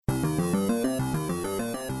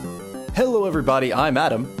Hello everybody, I'm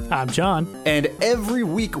Adam. I'm John. And every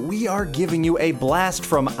week we are giving you a blast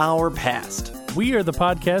from our past. We are the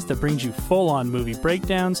podcast that brings you full-on movie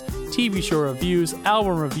breakdowns, TV show reviews,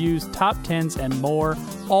 album reviews, top 10s, and more,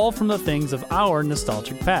 all from the things of our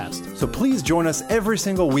nostalgic past. So please join us every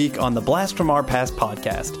single week on the Blast from Our Past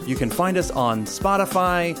podcast. You can find us on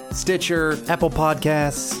Spotify, Stitcher, Apple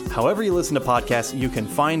Podcasts. However you listen to podcasts, you can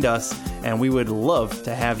find us, and we would love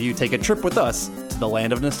to have you take a trip with us to the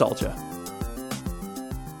land of nostalgia.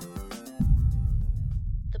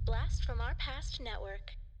 The Blast from Our Past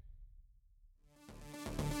Network.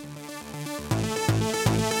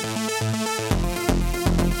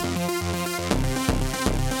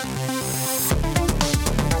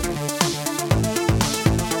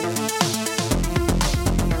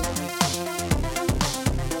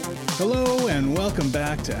 Hello and welcome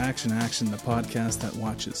back to Action, the podcast that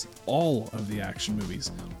watches all of the action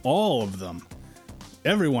movies. All of them.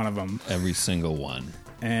 Every one of them. Every single one.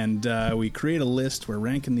 And we create a list. We're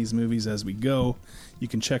ranking these movies as we go. You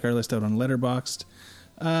can check our list out on Letterboxd.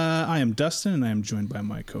 I am Dustin, and I am joined by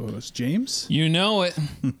my co-host, James. You know it.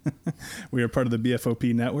 We are part of the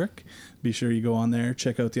BFOP network. Be sure you go on there,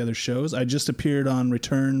 check out the other shows. I just appeared on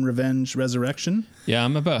Return, Revenge, Resurrection. Yeah,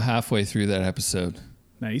 I'm about halfway through that episode.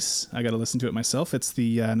 Nice. I got to listen to it myself. It's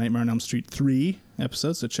the Nightmare on Elm Street 3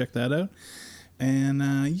 episode, so check that out. And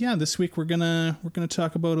this week we're gonna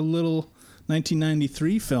talk about a little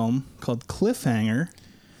 1993 film called Cliffhanger.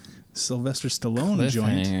 Sylvester Stallone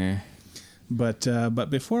joint. But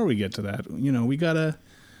before we get to that, you know, we gotta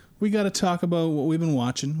talk about what we've been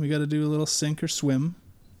watching. We gotta do a little sink or swim,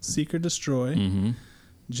 seek or destroy. Mm-hmm.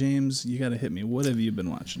 James, you gotta hit me. What have you been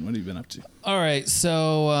watching? What have you been up to? All right,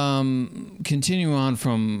 so continue on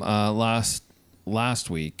from last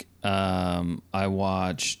week. I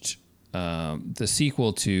watched the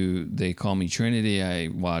sequel to They Call Me Trinity. I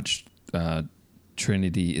watched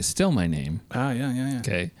Trinity Is Still My Name. Yeah.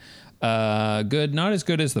 Okay. Good. Not as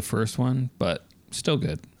good as the first one, but still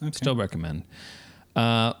good. Okay. Still recommend.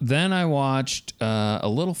 Then I watched a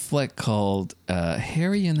little flick called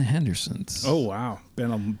Harry and the Hendersons. Oh, wow.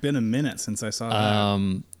 Been a minute since I saw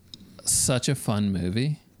that. Such a fun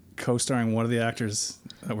movie. Co-starring one of the actors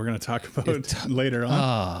that we're going to talk about later on.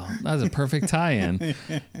 Oh, that was a perfect tie-in.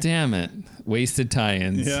 Damn it. Wasted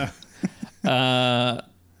tie-ins. Yeah.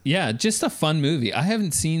 Yeah, just a fun movie. I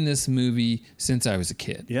haven't seen this movie since I was a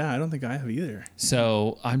kid. Yeah, I don't think I have either.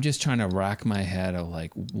 So I'm just trying to rack my head of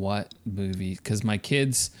like what movie, because my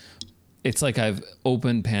kids, it's like I've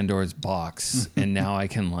opened Pandora's box and now I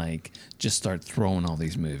can like just start throwing all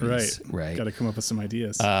these movies. Right. Got to come up with some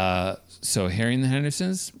ideas. So Harry and the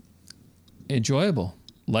Hendersons, enjoyable.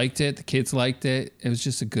 Liked it. The kids liked it. It was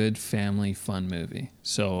just a good family fun movie.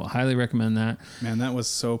 So highly recommend that. Man, that was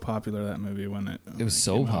so popular, that movie, when it was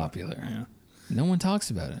so popular. Yeah. No one talks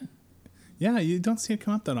about it. Yeah, you don't see it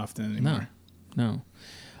come up that often anymore. No.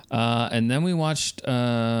 And then we watched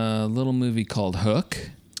a little movie called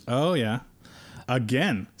Hook. Oh, yeah.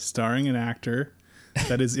 Again, starring an actor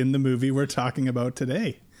that is in the movie we're talking about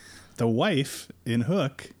today. The wife in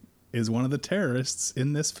Hook is one of the terrorists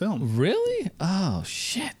in this film. Really? Oh,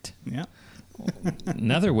 shit. Yeah.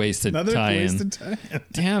 Another wasted tie-in.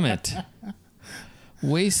 Damn it.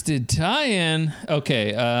 Wasted tie-in.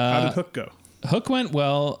 Okay. How did Hook go? Hook went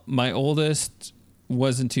well. My oldest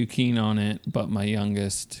wasn't too keen on it, but my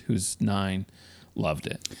youngest, who's 9, loved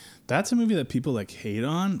it. That's a movie that people like hate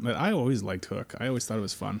on, but I always liked Hook. I always thought it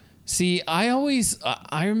was fun. See, I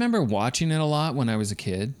remember watching it a lot when I was a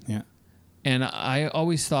kid. Yeah. And I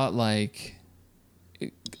always thought it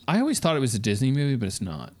was a Disney movie, but it's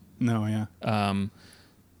not. No, yeah.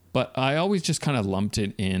 But I always just kind of lumped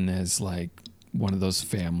it in as like one of those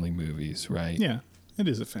family movies, right? Yeah, it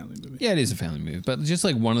is a family movie. Yeah, it is a family movie, but just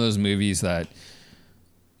like one of those movies that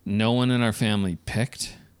no one in our family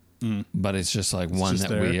picked, but it's just like one that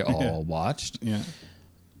we all watched. Yeah.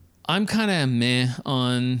 I'm kind of meh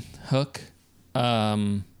on Hook.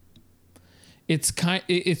 It's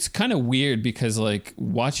kind of weird because like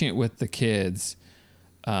watching it with the kids,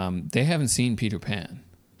 they haven't seen Peter Pan.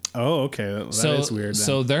 Oh, okay. That is weird. Then.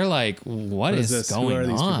 So they're like, what is going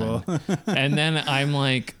on? And then I'm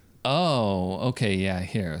like, oh, okay, yeah,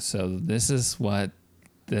 here. So this is what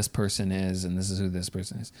this person is, and this is who this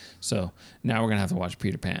person is. So now we're gonna have to watch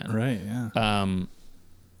Peter Pan. Right. Yeah.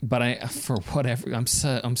 But I'm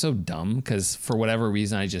so dumb because for whatever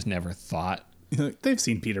reason I just never thought. They've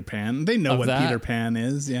seen Peter Pan. They know what Peter Pan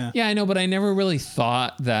is. Yeah. Yeah, I know, but I never really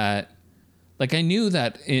thought that. Like I knew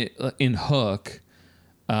that in Hook,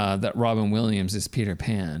 that Robin Williams is Peter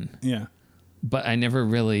Pan. Yeah. But I never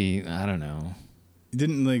really, I don't know.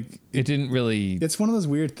 didn't like it didn't really. It's one of those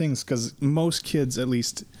weird things because most kids, at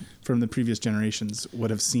least from the previous generations, would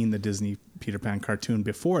have seen the Disney Peter Pan cartoon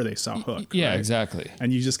before they saw Hook. Yeah, right? exactly.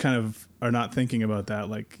 And you just kind of are not thinking about that.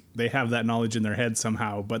 Like they have that knowledge in their head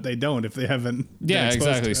somehow, but they don't if they haven't. Yeah,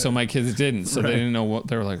 exactly. So my kids didn't. So Right. they didn't know what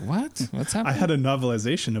they were like. What's happening? I had a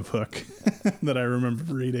novelization of Hook that I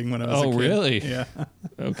remember reading when I was a kid. Oh, really? Yeah.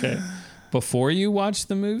 Okay. Before you watched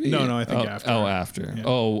the movie? No, I think after. Oh, after. Yeah.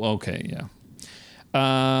 Oh, okay, yeah.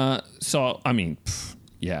 So I mean,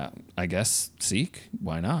 yeah, I guess Seek.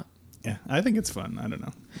 Why not? Yeah, I think it's fun. I don't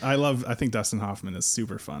know. I think Dustin Hoffman is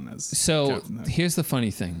super fun as So Captain Hook. here's the funny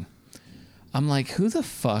thing. I'm like, who the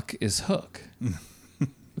fuck is Hook?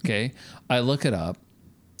 Okay. I look it up.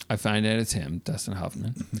 I find out it's him, Dustin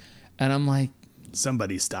Hoffman. And I'm like,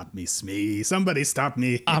 Somebody stop me, Smee. Somebody stop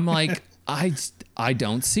me. I'm like, I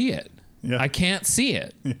don't see it. Yeah. I can't see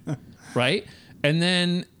it. Right? And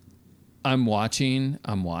then I'm watching,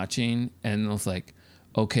 and I was like,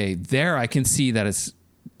 okay, there I can see it's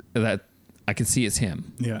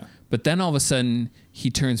him. Yeah. But then all of a sudden he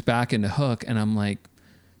turns back into Hook, and I'm like,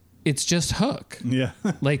 it's just Hook. Yeah.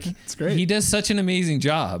 Like, It's great. he does such an amazing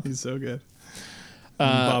job. He's so good.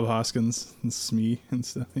 And Bob Hoskins and Smee and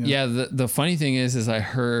stuff. Yeah. The funny thing is I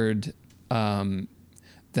heard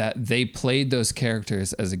that they played those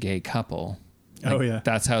characters as a gay couple. Like, Oh, yeah.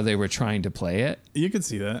 That's how they were trying to play it. You could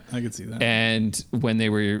see that. I could see that. And when they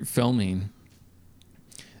were filming,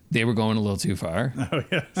 they were going a little too far. Oh,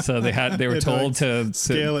 yeah. So they were Had told to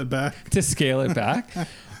scale it back. to scale it back.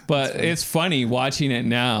 But it's funny watching it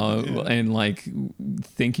now and like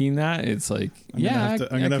thinking that it's like, I'm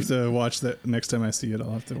gonna have to watch that next time I see it.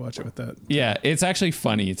 I'll have to watch it with that. yeah, it's actually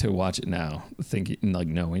funny to watch it now, thinking like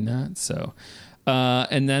knowing that. So,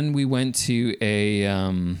 and then we went to a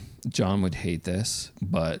John would hate this,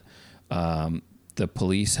 but the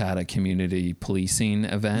police had a community policing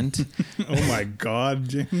event Oh my God,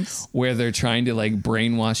 James! where they're trying to like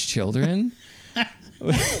brainwash children.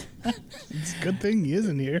 It's a good thing he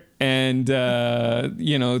isn't here. And they're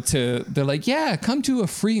like, yeah, come to a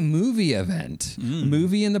free movie event,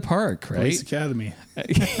 movie in the park, right? Police Academy.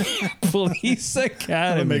 Police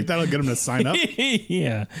Academy. That'll get him to sign up.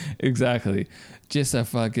 Yeah, exactly. Just a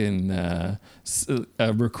fucking a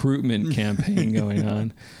recruitment campaign going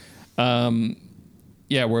on.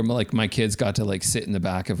 Yeah, where like my kids got to like sit in the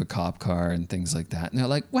back of a cop car and things like that, and they're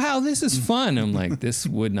like, "Wow, this is fun." I'm like, "This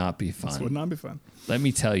would not be fun." This would not be fun. Let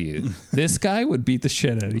me tell you, this guy would beat the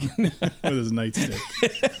shit out of you. With his nightstick.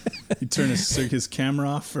 He'd turn his camera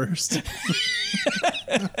off first.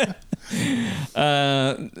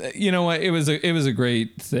 You know what? It was a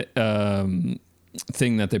great thing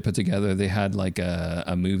that they put together. They had like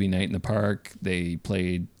a movie night in the park. They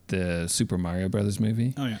played the Super Mario Brothers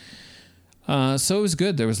movie. Oh yeah. So it was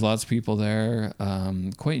good. There was lots of people there.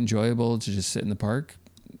 Quite enjoyable to just sit in the park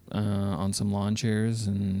on some lawn chairs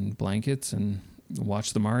and blankets and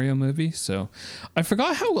watch the Mario movie. So I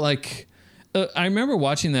forgot how I remember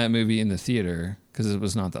watching that movie in the theater because it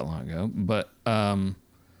was not that long ago. But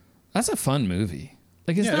that's a fun movie.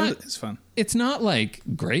 Like It's fun. It's not like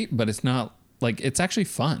great, but it's not like it's actually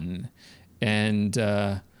fun. And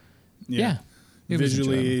yeah. It was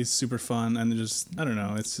enjoyable. Visually super fun, and just I don't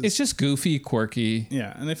know. It's just goofy, quirky.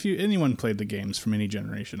 yeah. And if anyone played the games from any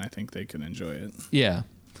generation, I think they can enjoy it. Yeah.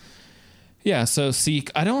 Yeah, so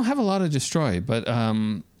Seek, I don't have a lot of Destroy, but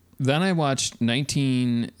then I watched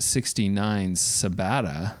 1969's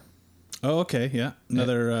Sabata. Oh, okay, yeah.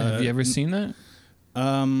 Another. Have you ever seen that?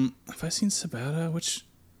 Have I seen Sabata? Which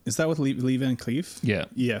is that with Lee Van Cleef? Yeah.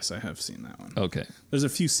 Yes, I have seen that one. Okay. There's a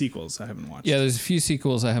few sequels I haven't watched. Yeah, there's a few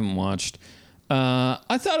sequels I haven't watched.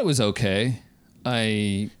 I thought it was okay.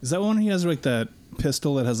 Is that one he has like that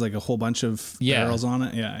pistol that has like a whole bunch of barrels on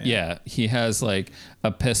it? Yeah, he has like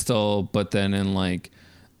a pistol, but then in like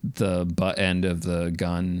the butt end of the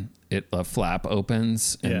gun, a flap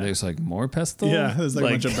opens and there's like more pistol. Yeah, there's like a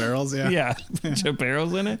bunch of barrels. Yeah, yeah, a bunch of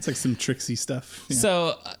barrels in it. It's like some tricksy stuff. Yeah.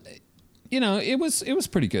 So, it was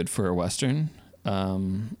pretty good for a Western.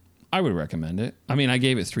 I would recommend it. I mean, I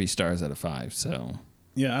gave it 3 stars out of 5. So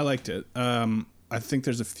yeah, I liked it. I think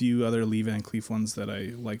there's a few other Lee Van Cleef ones that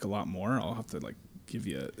I like a lot more. I'll have to like give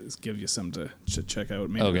you some to check out.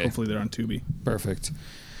 Maybe hopefully they're on Tubi. Perfect.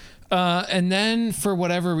 And then for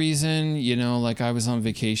whatever reason, like I was on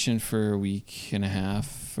vacation for a week and a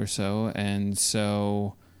half or so, and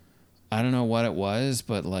so I don't know what it was,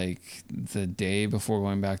 but like the day before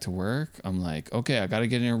going back to work, I'm like, okay, I got to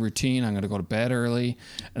get in a routine. I'm going to go to bed early,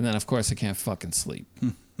 and then of course I can't fucking sleep,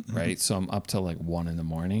 right? So I'm up till like 1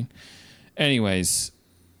 a.m. Anyways,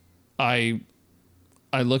 I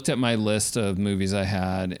looked at my list of movies I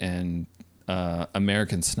had, and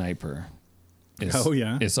American Sniper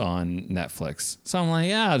is on Netflix. So I'm like,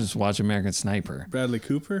 yeah, I'll just watch American Sniper. Bradley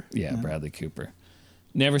Cooper? Yeah, Bradley Cooper.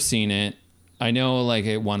 Never seen it. I know like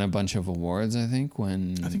it won a bunch of awards, I think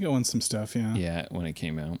it won some stuff, yeah. Yeah, when it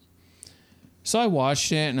came out. So I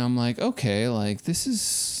watched it and I'm like, okay, like this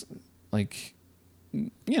is like,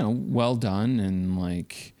 well done, and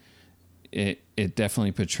like it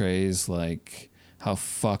definitely portrays like how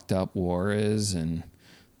fucked up war is and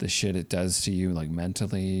the shit it does to you like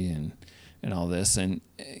mentally and all this. And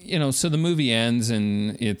so the movie ends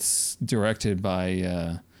and it's directed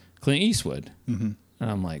by Clint Eastwood. Mm-hmm. And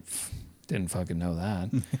I'm like, didn't fucking know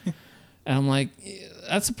that. And I'm like,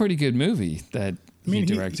 that's a pretty good movie that he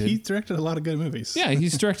directed. He directed a lot of good movies. Yeah,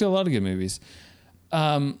 he's directed a lot of good movies.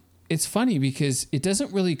 It's funny because it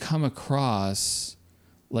doesn't really come across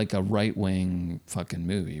like a right-wing fucking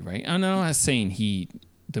movie, right? I'm not saying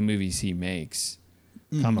the movies he makes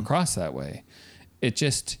come across that way. It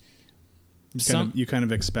just... You kind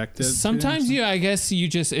of expect it. Sometimes, I guess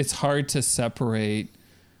it's hard to separate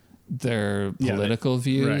their political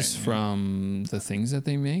views from the things that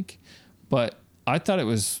they make. But I thought it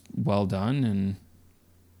was well done and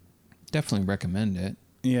definitely recommend it.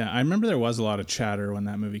 Yeah, I remember there was a lot of chatter when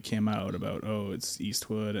that movie came out about, it's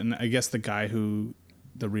Eastwood. And I guess the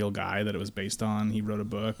real guy that it was based on, he wrote a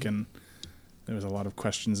book, and there was a lot of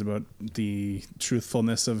questions about the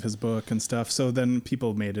truthfulness of his book and stuff. So then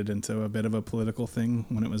people made it into a bit of a political thing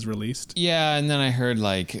when it was released. Yeah, and then I heard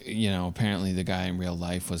like, apparently the guy in real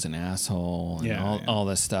life was an asshole and all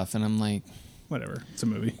this stuff. And I'm like... Whatever. It's a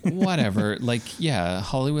movie. Whatever. Like, yeah,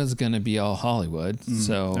 Hollywood's going to be all Hollywood.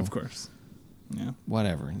 So... Of course. Yeah.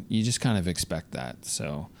 Whatever. You just kind of expect that.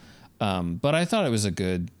 So... but I thought it was a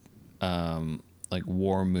good... like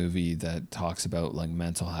war movie that talks about like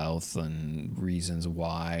mental health and reasons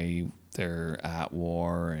why they're at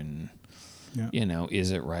war and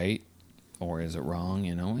is it right or is it wrong?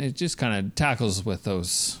 It just kind of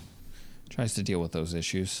tries to deal with those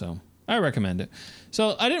issues. So I recommend it.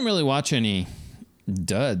 So I didn't really watch any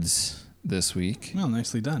duds this week. Well,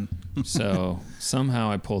 nicely done. So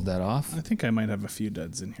somehow I pulled that off. I think I might have a few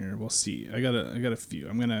duds in here. We'll see. I got a few.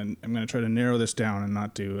 I'm gonna try to narrow this down and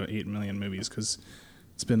not do 8 million movies because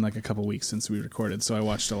it's been like a couple weeks since we recorded. So I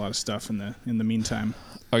watched a lot of stuff in the meantime.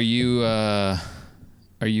 Are you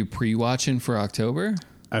pre-watching for October?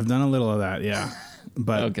 I've done a little of that, yeah.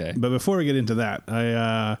 But okay. But before we get into that,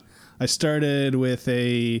 I started with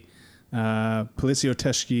a Polizio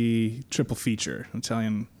Teschi triple feature,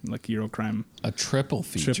 Italian like Eurocrime. A triple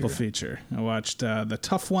feature. Triple feature. I watched The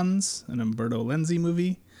Tough Ones, an Umberto Lenzi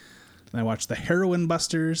movie. And I watched The Heroin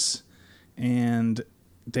Busters and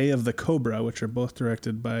Day of the Cobra, which are both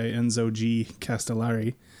directed by Enzo G.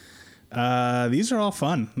 Castellari. These are all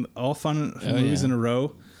fun movies in a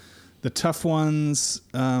row. The Tough Ones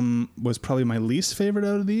was probably my least favorite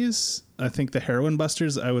out of these. I think The Heroin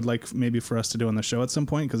Busters I would like maybe for us to do on the show at some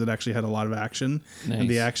point because it actually had a lot of action. Nice. And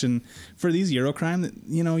the action for these Eurocrime,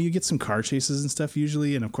 you get some car chases and stuff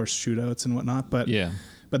usually, and of course shootouts and whatnot. But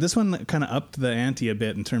this one kind of upped the ante a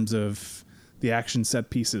bit in terms of the action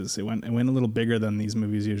set pieces. It went a little bigger than these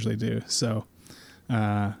movies usually do. So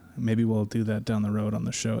maybe we'll do that down the road on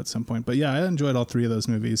the show at some point. But yeah, I enjoyed all three of those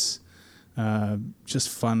movies. Just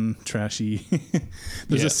fun, trashy.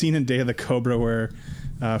 There's a scene in Day of the Cobra where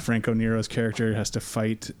Franco Nero's character has to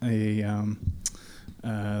fight a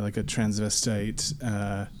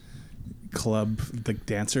transvestite club, the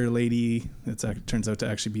dancer lady. Turns out to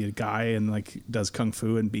actually be a guy and like does kung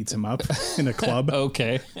fu and beats him up in a club.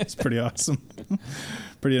 Okay, it's pretty awesome,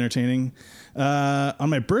 pretty entertaining. On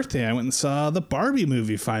my birthday, I went and saw the Barbie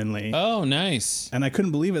movie finally. Oh, nice! And I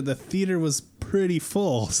couldn't believe it. The theater was pretty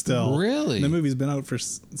full still. Really? And the movie's been out for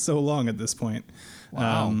so long at this point.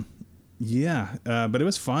 Wow. But it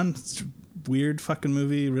was fun. It's a weird fucking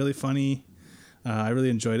movie, really funny. I really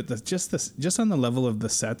enjoyed it. Just on the level of the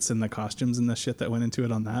sets and the costumes and the shit that went into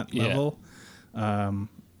it on that level.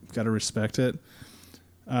 Got to respect it.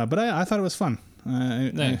 But I thought it was fun.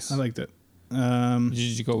 Nice. I liked it. Did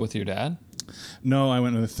you go with your dad? No, I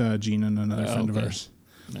went with Gene and another friend of ours.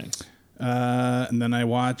 Nice. And then I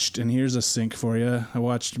watched, and here's a sync for you. I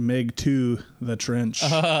watched Meg 2, The Trench.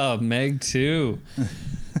 Oh, Meg 2.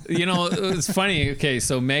 It's funny. Okay,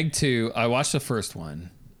 so Meg 2, I watched the first one.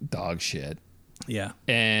 Dog shit. Yeah.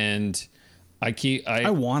 And I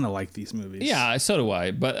want to like these movies. Yeah, so do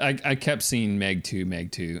I. But I kept seeing Meg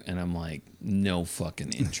 2, and I'm like, no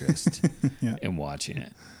fucking interest in watching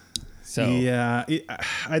it. So yeah,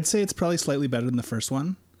 I'd say it's probably slightly better than the first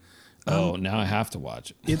one. Now I have to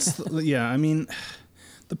watch it. I mean,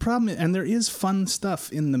 the problem, and there is fun stuff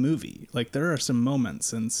in the movie. Like there are some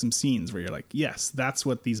moments and some scenes where you're like, yes, that's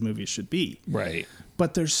what these movies should be. Right.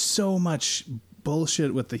 But there's so much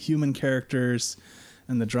bullshit with the human characters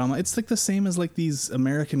and the drama. It's like the same as like these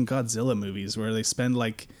American Godzilla movies where they spend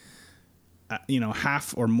like,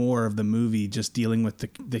 half or more of the movie just dealing with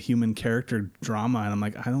the human character drama. And I'm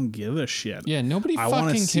like, I don't give a shit. Yeah, nobody I want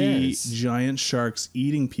to fucking see cares. giant sharks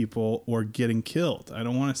eating people or getting killed. I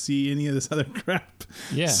don't want to see any of this other crap.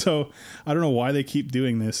 Yeah. So I don't know why they keep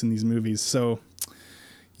doing this in these movies. So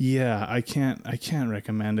yeah, I can't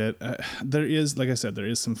recommend it. There is, like I said, there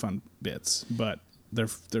is some fun bits, but they're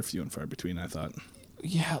few and far between, I thought.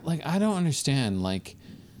 Yeah, like I don't understand. Like,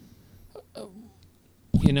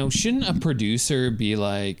 shouldn't a producer be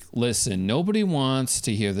like, listen, nobody wants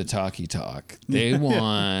to hear the talky talk. They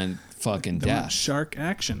want fucking They want death. shark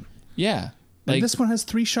action. Yeah. Like Like, this one has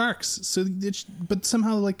 3 sharks, so but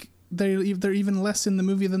somehow like they're even less in the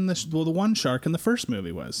movie than the one shark in the first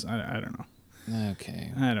movie was. I don't know.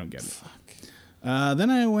 okay. I don't get it. Then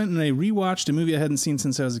I went and I rewatched a movie I hadn't seen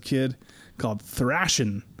since I was a kid called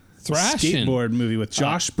Thrashin'. Thrashin'? Skateboard movie with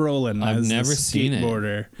Josh Brolin. I've as the never seen it.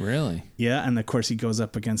 skateboarder. Really? Yeah, and of course he goes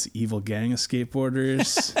up against the evil gang of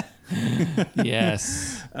skateboarders.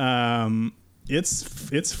 Yes.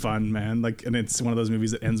 It's fun, man. Like, and it's one of those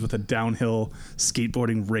movies that ends with a downhill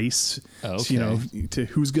skateboarding race. Okay. To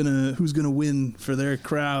who's gonna win for their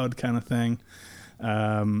crowd kind of thing.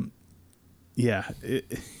 Yeah,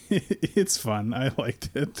 it's fun. I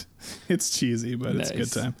liked it. It's cheesy, but it's a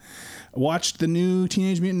good time. Watched the new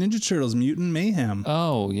Teenage Mutant Ninja Turtles, Mutant Mayhem.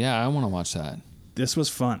 Oh, yeah, I want to watch that. This was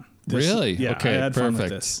fun. Really? Yeah, Okay, I had fun with perfect.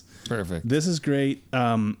 this. Perfect. This is great.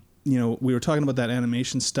 We were talking about that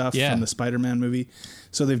animation stuff from the Spider-Man movie.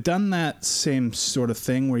 So they've done that same sort of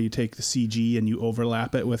thing where you take the CG and you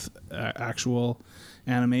overlap it with actual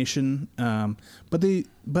animation. But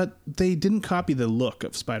they didn't copy the look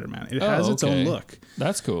of Spider-Man. It has its own look.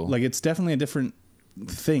 That's cool. Like it's definitely a different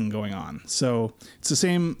thing going on. So it's the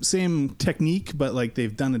same technique, but like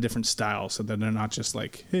they've done a different style so that they're not just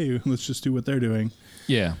like, hey, let's just do what they're doing.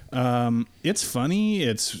 Yeah. It's funny.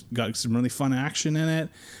 It's got some really fun action in it.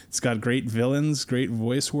 It's got great villains, great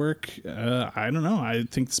voice work. I don't know. I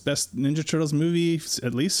think it's best Ninja Turtles movie,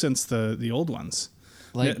 at least since the old ones.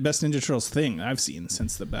 Like, Best Ninja Turtles thing I've seen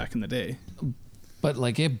since the back in the day. but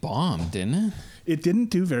like it bombed, didn't it? It didn't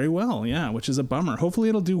do very well, yeah, which is a bummer. Hopefully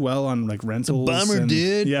it'll do well on like rentals. Bummer,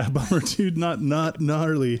 dude. Yeah, bummer, dude. Not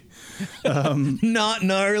gnarly. Not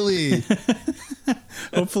gnarly.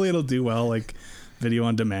 Hopefully it'll do well, like video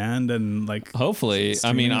on demand and like. Hopefully.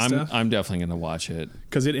 I mean, streaming and stuff. I'm definitely going to watch it.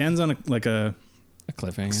 Because it ends on a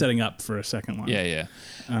Cliffhanger. setting up for a second one. Yeah.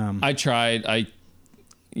 I tried.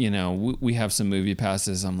 We have some movie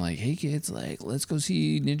passes. I'm like, hey kids, like, let's go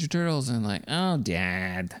see Ninja Turtles. And like, oh,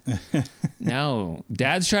 Dad. No.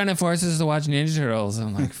 Dad's trying to force us to watch Ninja Turtles.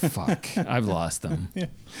 I'm like, fuck. I've lost them. Yeah.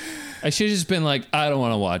 I should have just been like, I don't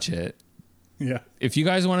want to watch it. Yeah. If you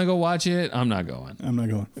guys want to go watch it, I'm not going. I'm not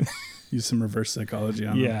going. Use some reverse psychology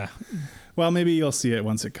on it. Well, maybe you'll see it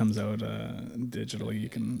once it comes out digitally. You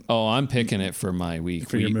can. Oh, I'm picking it for my week.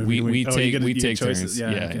 For your movie we week. Oh, take you get turns. choices.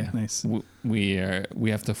 Yeah, okay, nice. We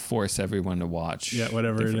have to force everyone to watch. Yeah,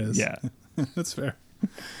 whatever it is. Yeah, that's fair.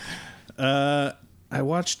 I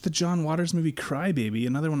watched the John Waters movie Cry Baby,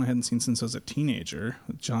 another one I hadn't seen since I was a teenager.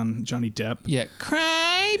 With Johnny Depp. Yeah,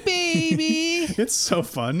 Cry Baby. It's so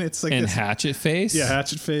fun. It's like and Hatchet Face. Yeah,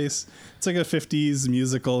 Hatchet Face. It's like a 50s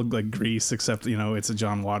musical like Grease, except it's a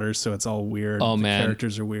John Waters, so it's all weird. Oh, the man.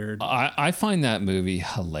 characters are weird. I find that movie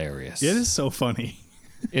hilarious. It is so funny.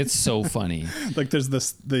 It's so funny. Like there's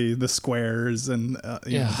the squares and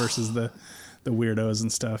versus the weirdos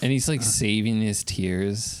and stuff. And he's like saving his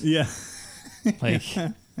tears. Yeah. Like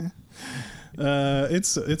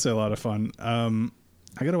it's a lot of fun.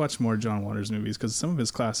 I gotta watch more John Waters movies because some of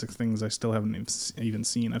his classic things I still haven't even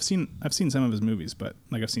seen. I've seen some of his movies, but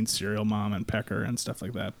like I've seen Serial Mom and Pecker and stuff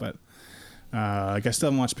like that. But like I still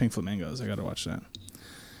haven't watched Pink Flamingos. I gotta watch that.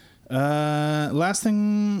 Last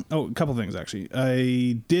thing, a couple things actually.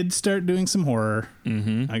 I did start doing some horror.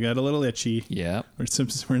 Mm-hmm. I got a little itchy. Yeah. We're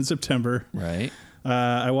in September. Right.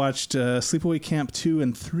 I watched Sleepaway Camp 2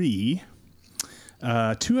 and 3. 2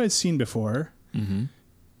 I'd seen before. Mm-hmm.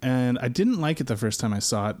 And I didn't like it the first time I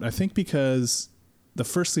saw it. I think because the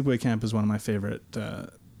first Sleepaway Camp is one of my favorite,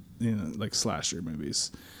 like slasher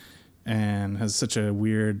movies, and has such a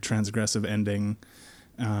weird transgressive ending.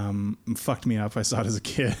 Fucked me up. I saw it as a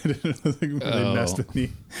kid. They messed with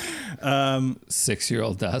me.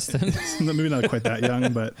 6-year-old Dustin. Maybe not quite that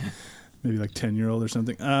young, but maybe like 10-year-old or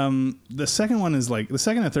something. The second one is like, the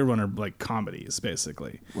second and third one are like comedies,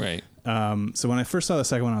 basically. Right. So when I first saw the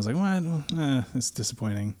second one, I was like, what? It's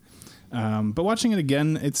disappointing. But watching it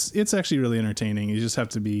again, it's actually really entertaining. You just have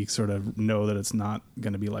to be sort of know that it's not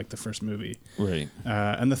going to be like the first movie. Right.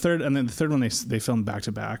 And the third one they filmed back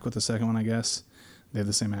to back with the second one, I guess. They have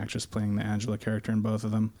the same actress playing the Angela character in both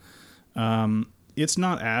of them. It's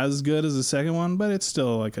not as good as the second one, but it's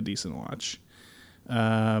still like a decent watch.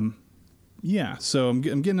 Yeah, so I'm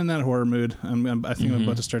getting in that horror mood. I think I'm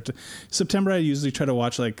about to start to September. I usually try to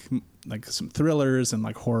watch like some thrillers and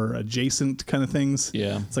like horror adjacent kind of things.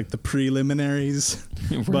 Yeah, it's like the preliminaries.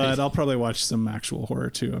 Right. But I'll probably watch some actual horror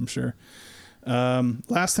too, I'm sure.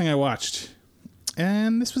 Last thing I watched,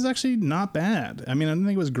 and this was actually not bad. I mean, I didn't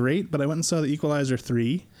think it was great, but I went and saw The Equalizer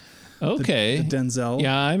 3. Okay. The Denzel.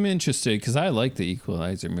 Yeah, I'm interested because I like the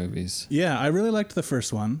Equalizer movies. Yeah, I really liked the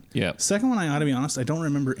first one. Yeah. Second one, I ought to be honest, I don't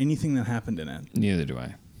remember anything that happened in it. Neither do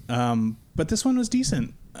I. But this one was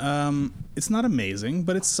decent. It's not amazing,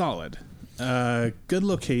 but it's solid. Good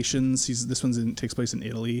locations. This one takes place in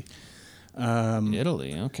Italy.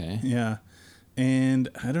 Italy, okay. Yeah. And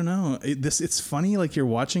I don't know. It's funny, like you're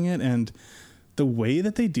watching it and the way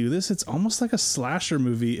that they do this, it's almost like a slasher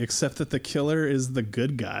movie, except that the killer is the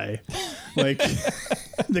good guy. Like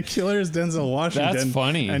the killer is Denzel Washington. That's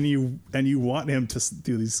funny. And you want him to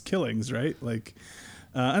do these killings, right? Like,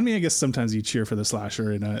 I mean, I guess sometimes you cheer for the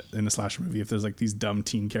slasher in a slasher movie if there's like these dumb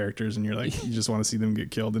teen characters and you're like, you just want to see them get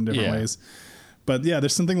killed in different ways. But yeah,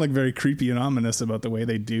 there's something like very creepy and ominous about the way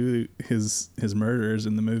they do his murders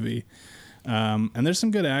in the movie. And there's some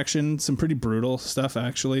good action, some pretty brutal stuff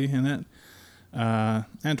actually in it.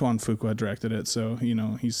 Antoine Fuqua directed it, so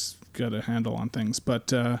he's got a handle on things.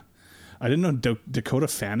 But I didn't know Dakota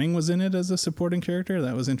Fanning was in it as a supporting character.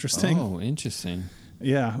 That was interesting. Oh, interesting.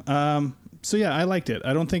 Yeah. So yeah, I liked it.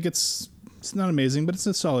 I don't think it's not amazing, but it's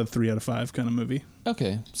a solid 3 out of 5 kind of movie.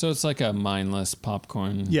 Okay, so it's like a mindless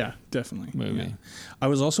popcorn. Yeah, definitely movie. Yeah. I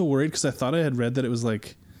was also worried because I thought I had read that it was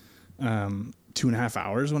like 2.5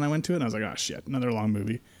 hours when I went to it, and I was like, oh shit, another long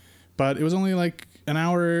movie. But it was only like an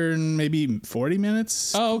hour and maybe 40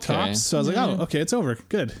 minutes tops. So I was like, oh, okay, it's over.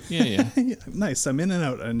 Good. Yeah. Nice. I'm in and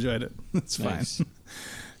out. I enjoyed it. It's nice. fine.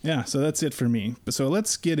 Yeah, so that's it for me. So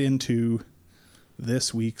let's get into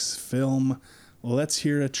this week's film. Let's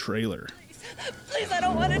hear a trailer. Please, I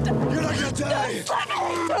don't want to die. You're not gonna die.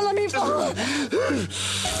 Don't let me fall.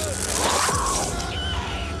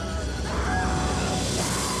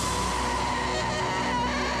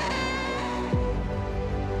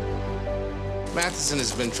 Matheson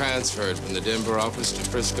has been transferred from the Denver office to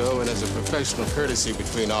Frisco, and as a professional courtesy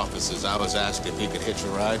between offices, I was asked if he could hitch a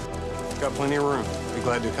ride. Got plenty of room. Be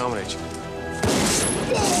glad to accommodate you.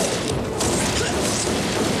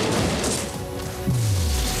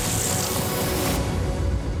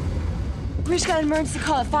 We just got an emergency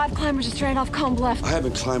call. 5 climbers are stranded off Combe Bluff. I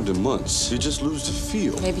haven't climbed in months. You just lose the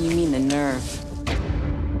feel. Maybe you mean the nerve.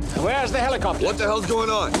 Where's the helicopter? What the hell's going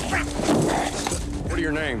on? What are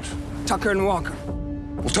your names? Tucker and Walker.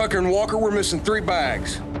 Well, Tucker and Walker, we're missing 3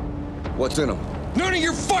 bags. What's in them? None of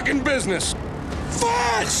your fucking business!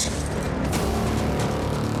 Fudge!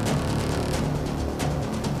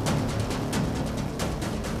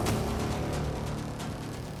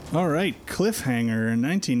 All right, Cliffhanger in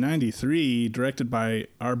 1993, directed by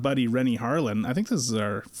our buddy Rennie Harlin. I think this is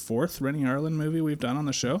our 4th Rennie Harlin movie we've done on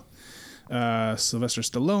the show. Sylvester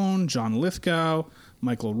Stallone, John Lithgow,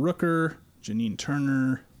 Michael Rooker, Janine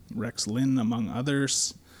Turner, Rex Lynn, among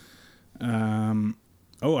others.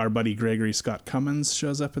 Our buddy Gregory Scott Cummins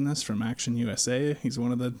shows up in this from Action USA. He's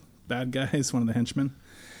one of the bad guys, one of the henchmen.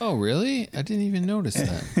 Oh, really? I didn't even notice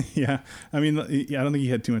that. Yeah. I mean, I don't think he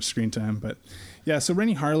had too much screen time, but yeah. So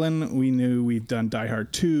Rennie Harlin, we've done Die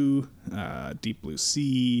Hard 2, Deep Blue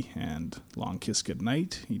Sea, and Long Kiss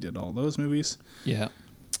Goodnight. He did all those movies. Yeah.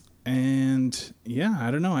 And yeah,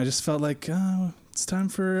 I don't know. I just felt like it's time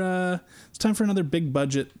for another big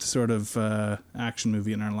budget sort of action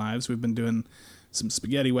movie in our lives. We've been doing some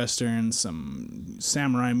spaghetti westerns, some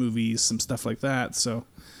samurai movies, some stuff like that. So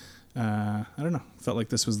I don't know. Felt like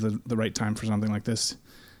this was the right time for something like this.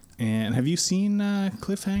 And have you seen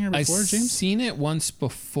Cliffhanger before, James? I've seen it once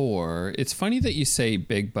before. It's funny that you say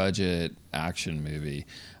big budget action movie.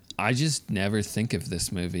 I just never think of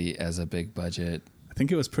this movie as a big budget. I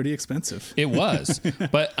think it was pretty expensive. It was,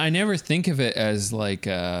 but I never think of it as like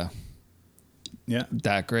that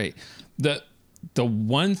great. The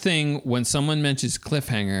one thing when someone mentions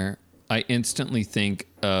Cliffhanger, I instantly think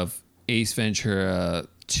of Ace Ventura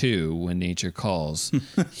 2, When Nature Calls.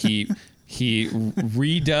 He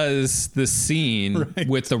redoes the scene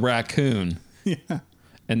with the raccoon. Yeah.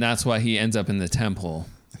 and that's why he ends up in the temple,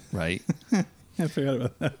 right? I forgot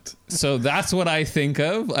about that. So that's what I think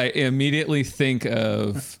of. I immediately think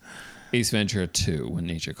of Ace Ventura 2, When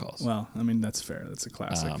Nature Calls. Well, I mean, that's fair. That's a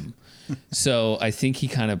classic. So I think he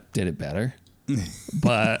kind of did it better,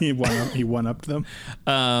 but he one-upped them.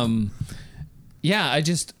 Yeah,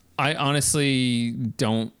 I honestly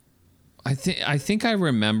don't. I think I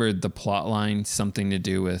remembered the plot line, something to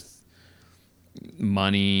do with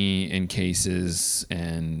money and cases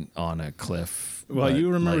and on a cliff. Well, but,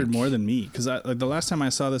 you remembered like, more than me, because the last time I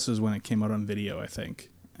saw this was when it came out on video, I think,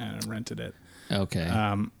 and I rented it. Okay.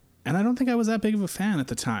 And I don't think I was that big of a fan at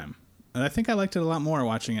the time. And I think I liked it a lot more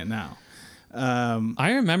watching it now.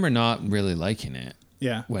 I remember not really liking it.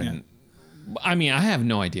 Yeah. I mean, I have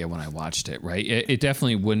no idea when I watched it, right? It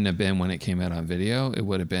definitely wouldn't have been when it came out on video. It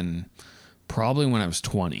would have been probably when I was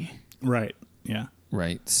 20. Right. Yeah.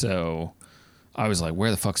 Right. So I was like,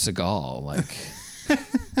 where the fuck's Seagal? Like,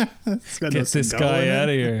 get this guy out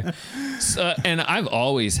of here. So, and I've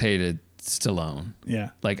always hated Stallone. Yeah.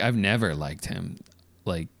 Like, I've never liked him.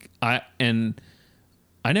 Like, I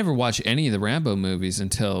never watched any of the Rambo movies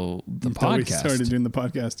until the podcast. We started doing the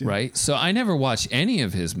podcast, yeah. Right? So I never watched any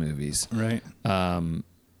of his movies. Right. And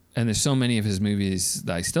there's so many of his movies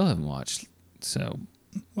that I still haven't watched. So,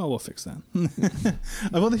 well, we'll fix that.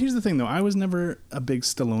 Well, here's the thing, though. I was never a big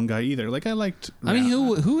Stallone guy either. Like, I liked... I mean,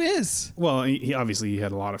 who is? Well, he obviously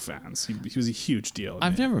had a lot of fans. He was a huge deal.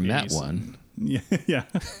 I've never met one. Yeah. Yeah.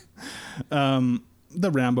 The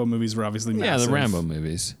Rambo movies were obviously massive. Yeah, the Rambo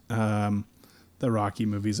movies. The Rocky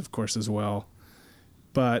movies, of course, as well.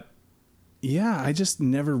 But yeah, I just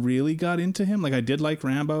never really got into him. Like, I did like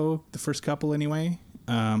Rambo, the first couple anyway.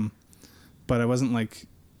 But I wasn't like,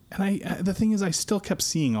 and the thing is, I still kept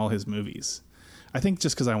seeing all his movies. I think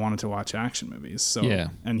just because I wanted to watch action movies. So, yeah.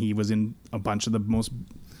 And he was in a bunch of the most,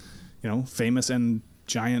 famous and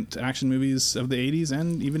giant action movies of the 80s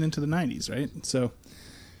and even into the 90s, right? So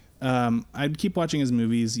I'd keep watching his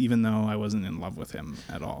movies even though I wasn't in love with him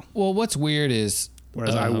at all. Well, what's weird is...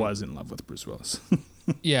 Whereas I was in love with Bruce Willis.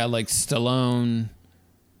 Yeah, like Stallone,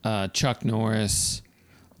 Chuck Norris.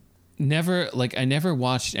 I never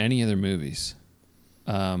watched any of their movies.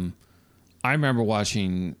 I remember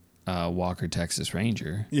watching Walker, Texas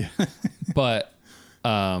Ranger. Yeah. But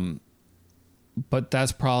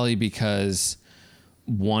that's probably because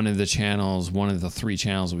one of the 3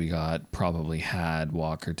 channels we got probably had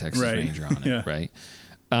Walker, Texas Ranger on it, yeah. Right?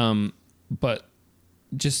 But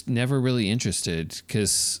just never really interested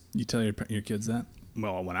because... You tell your kids that?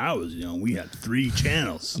 Well, when I was young, we had 3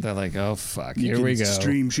 channels. They're like, oh, fuck, here we go.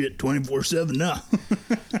 Stream shit 24/7 now.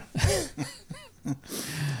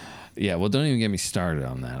 Yeah, well, don't even get me started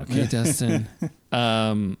on that, okay, Dustin?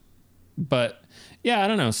 But, yeah, I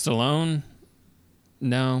don't know. Stallone?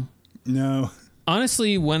 No.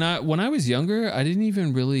 Honestly, when I was younger, I didn't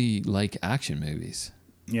even really like action movies.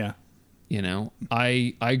 Yeah.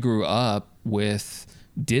 I grew up with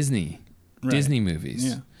Disney movies.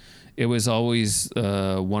 Yeah. It was always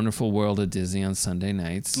Wonderful World of Disney on Sunday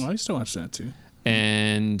nights. Well, I used to watch that too.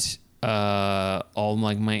 And all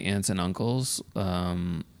like my aunts and uncles,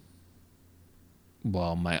 my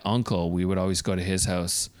uncle, we would always go to his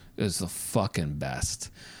house. It was the fucking best.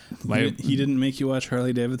 He didn't make you watch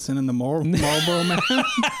Harley Davidson and the Marlboro Man?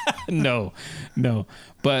 No.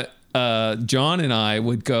 But John and I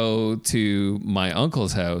would go to my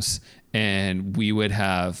uncle's house and we would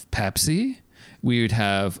have Pepsi. We would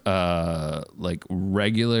have like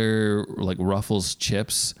regular like Ruffles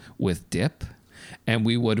chips with dip. And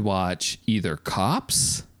we would watch either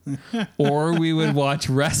Cops or we would watch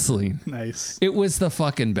wrestling. Nice. It was the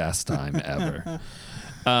fucking best time ever.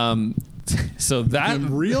 So that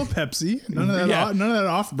real Pepsi, none of that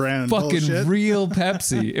off-brand fucking bullshit. Real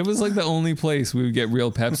Pepsi. It was like the only place we would get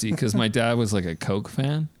real Pepsi because my dad was like a Coke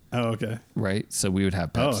fan. Oh, okay. Right, so we would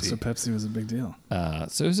have Pepsi. Oh, so Pepsi was a big deal.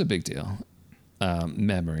 So it was a big deal.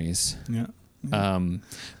 Memories. Yeah.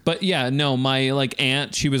 But yeah, no, my like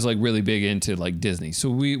aunt, she was like really big into like Disney. So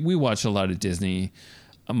we watched a lot of Disney.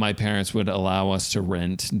 My parents would allow us to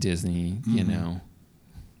rent Disney,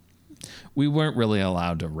 We weren't really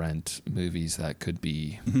allowed to rent movies that could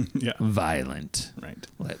be violent. Right.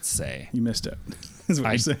 Let's say. You missed out. Is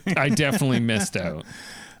what you're saying. I definitely missed out.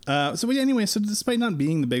 So despite not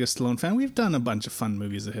being the biggest Stallone fan, we've done a bunch of fun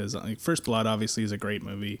movies of his. Like First Blood obviously is a great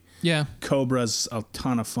movie. Yeah. Cobra's a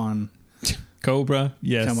ton of fun. Cobra?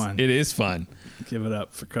 Yes. Come on. It is fun. Give it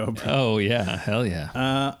up for Cobra. Oh, yeah. Hell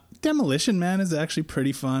yeah. Demolition Man is actually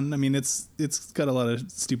pretty fun. I mean, it's got a lot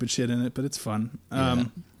of stupid shit in it, but it's fun.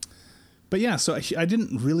 But yeah, so I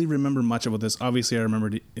didn't really remember much about this. Obviously, I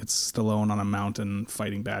remembered it's Stallone on a mountain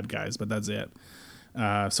fighting bad guys, but that's it.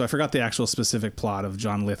 So I forgot the actual specific plot of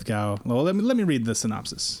John Lithgow. Well, let me read the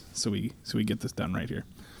synopsis so we get this done right here.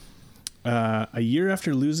 A year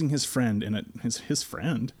after losing his friend in a tragic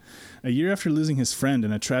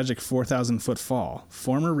 4,000-foot fall,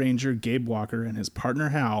 former ranger Gabe Walker and his partner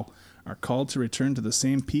Hal are called to return to the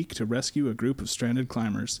same peak to rescue a group of stranded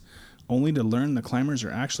climbers, only to learn the climbers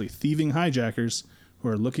are actually thieving hijackers who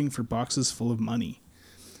are looking for boxes full of money.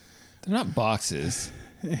 They're not boxes.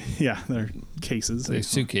 Yeah, they're cases. They're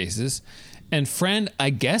suitcases. And there's friend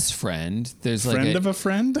like of a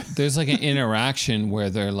friend? There's like an interaction where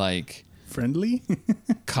they're like friendly?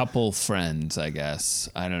 couple friends, I guess.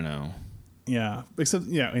 I don't know. Yeah.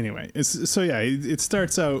 Anyway. It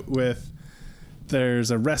starts out with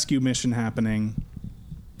there's a rescue mission happening.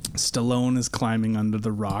 Stallone is climbing under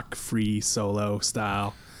the rock, free solo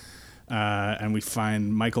style. And we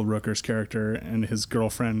find Michael Rooker's character and his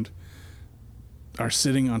girlfriend are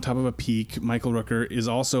sitting on top of a peak. Michael Rooker is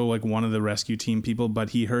also like one of the rescue team people, but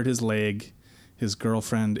he hurt his leg. His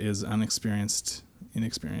girlfriend is inexperienced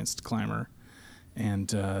climber, and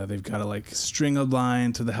they've got to like string a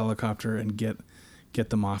line to the helicopter and get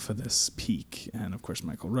them off of this peak. And of course,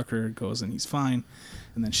 Michael Rooker goes and he's fine.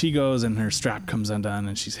 And then she goes and her strap comes undone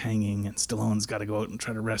and she's hanging. And Stallone's got to go out and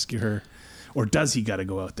try to rescue her, or does he got to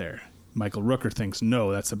go out there? Michael Rooker thinks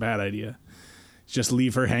no, that's a bad idea. Just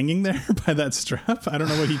leave her hanging there by that strap. I don't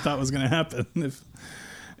know what he thought was going to happen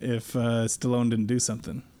if Stallone didn't do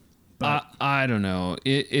something. But I don't know.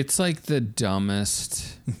 It's like the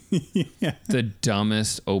dumbest, the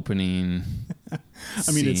dumbest opening.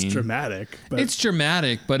 I mean, it's dramatic. But it's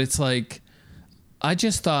dramatic, but it's like, I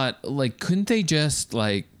just thought, like, couldn't they just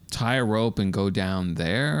like tie a rope and go down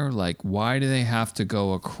there? Like, why do they have to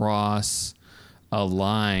go across a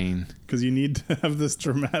line? Because you need to have this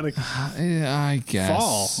dramatic I guess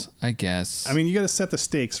fall. I guess. I mean, you got to set the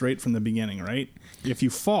stakes right from the beginning, right? If you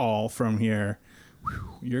fall from here,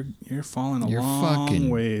 you're falling You're long fucking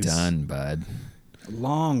ways. done, bud.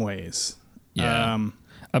 Long ways. Yeah.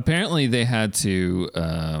 Apparently they had to,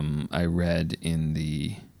 I read in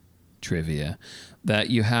the trivia that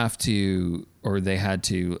you have to, or they had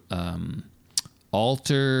to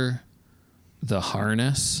alter the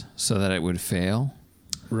harness so that it would fail.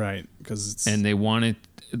 Right. Because and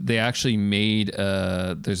they actually made,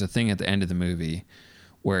 there's a thing at the end of the movie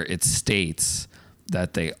where it states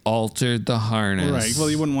that they altered the harness. Right. Well,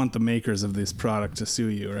 you wouldn't want the makers of this product to sue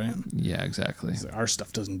you, right? Yeah, exactly. Our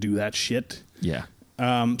stuff doesn't do that shit. Yeah. So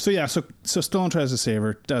Stallone tries to save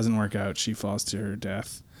her. Doesn't work out. She falls to her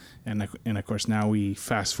death. And of course, now we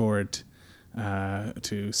fast forward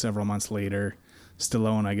to several months later.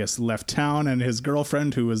 Stallone, I guess, left town, and his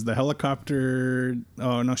girlfriend, who was the helicopter.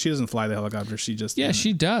 Oh no, she doesn't fly the helicopter. She just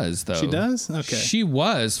she does though. She does. Okay. She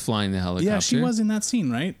was flying the helicopter. Yeah, she was in that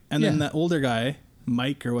scene, right? And then the older guy,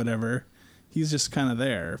 Mike or whatever, he's just kind of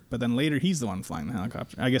there. But then later, he's the one flying the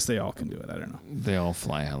helicopter. I guess they all can do it. I don't know. They all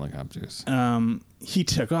fly helicopters. He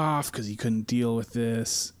took off because he couldn't deal with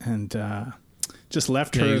this, and just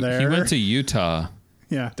left her there. He went to Utah.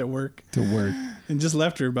 Yeah, to work. And just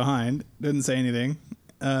left her behind. Didn't say anything.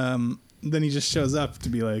 Then he just shows up to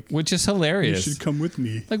be like... Which is hilarious. You should come with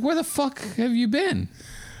me. Like, where the fuck have you been?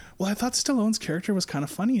 Well, I thought Stallone's character was kind of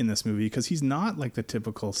funny in this movie because he's not like the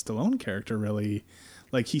typical Stallone character, really.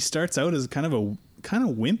 Like, he starts out as kind of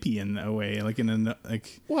wimpy in a way.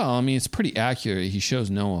 Well, I mean, it's pretty accurate. He shows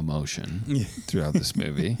no emotion throughout this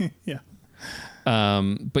movie. Yeah.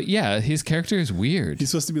 But yeah, his character is weird. He's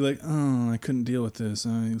supposed to be like, oh, I couldn't deal with this,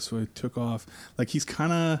 so I took off. Like, he's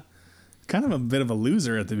kind of a bit of a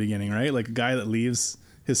loser at the beginning, right? Like a guy that leaves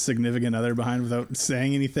his significant other behind without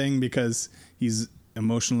saying anything because he's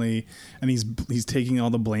emotionally, and he's taking all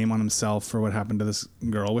the blame on himself for what happened to this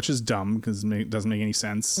girl, which is dumb because it doesn't make any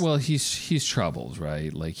sense. Well, he's troubled,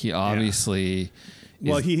 right? Like, he obviously...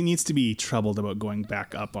 Yeah. Well, he needs to be troubled about going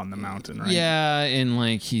back up on the mountain, right? Yeah, and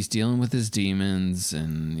like he's dealing with his demons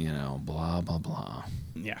and, blah, blah, blah.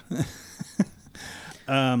 Yeah.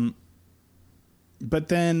 But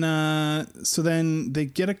then, so then they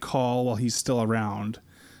get a call while he's still around.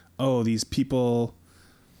 Oh, these people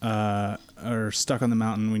are stuck on the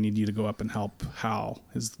mountain. We need you to go up and help Hal.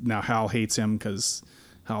 Now Hal hates him because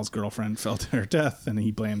Hal's girlfriend fell to her death, and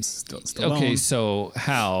he blames Stallone. Okay, so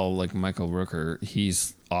Hal, like Michael Rooker,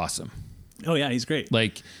 he's awesome. Oh yeah, he's great.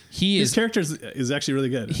 Like his character is actually really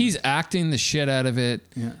good. He's acting the shit out of it.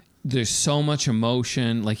 Yeah. There's so much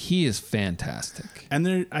emotion. Like, he is fantastic.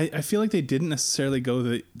 And I feel like they didn't necessarily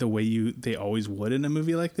go the way they always would in a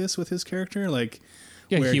movie like this with his character. Like,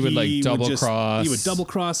 yeah, he would like double cross. He would double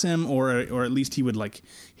cross him, or at least he would like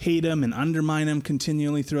hate him and undermine him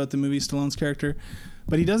continually throughout the movie. Stallone's character.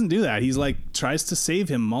 But he doesn't do that. He's like tries to save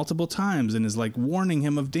him multiple times and is like warning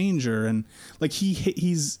him of danger, and like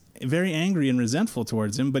he's very angry and resentful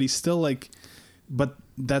towards him, but he's still like, but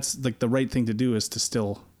that's like the right thing to do is to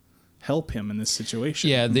still help him in this situation.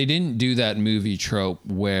 Yeah, they didn't do that movie trope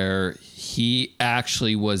where he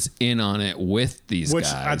actually was in on it with these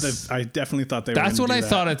guys. I definitely thought they were. That's what I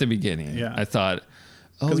thought at the beginning. Yeah. I thought,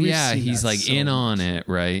 oh yeah, he's like in on it,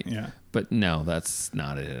 right? Yeah. But no, that's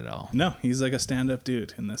not it at all. No, he's like a stand-up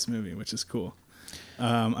dude in this movie, which is cool.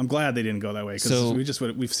 I'm glad they didn't go that way because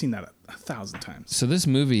we've seen that 1,000 times. So this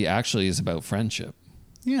movie actually is about friendship.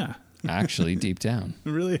 Yeah. Actually, deep down. It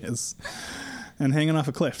really is. And hanging off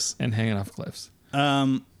of cliffs.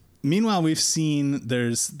 Meanwhile, we've seen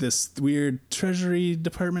there's this weird Treasury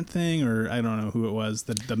Department thing, or I don't know who it was,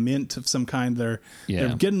 the mint of some kind. They're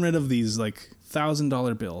getting rid of these like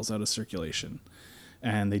 $1,000 bills out of circulation.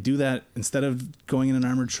 And they do that instead of going in an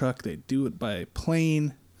armored truck, they do it by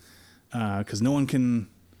plane because no one can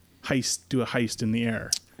do a heist in the air.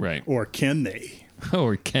 Right. Or can they?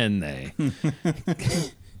 Or can they?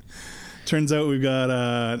 Turns out we've got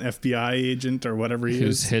an FBI agent or whatever he is.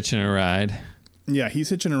 Who's hitching a ride. Yeah, he's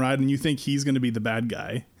hitching a ride, and you think he's going to be the bad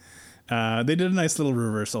guy. They did a nice little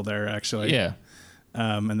reversal there, actually. Yeah.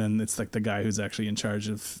 And then it's like the guy who's actually in charge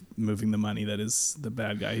of moving the money that is the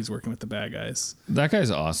bad guy. He's working with the bad guys. That guy's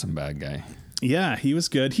an awesome bad guy. Yeah, he was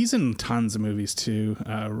good. He's in tons of movies, too.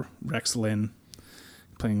 Rex Linn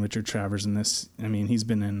playing Richard Travers in this. I mean, he's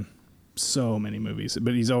been in so many movies,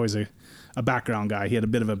 but he's always a background guy. He had a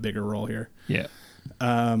bit of a bigger role here. Yeah.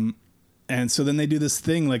 And so then they do this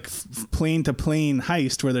thing like plane to plane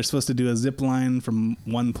heist where they're supposed to do a zip line from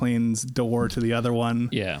one plane's door to the other one.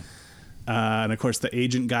 Yeah. And of course the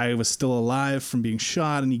agent guy was still alive from being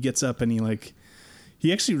shot, and he gets up and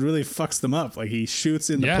he actually really fucks them up. Like he shoots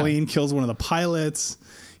in the plane, kills one of the pilots.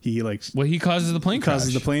 He causes the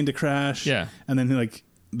plane to crash. Yeah. And then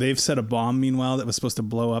they've set a bomb meanwhile that was supposed to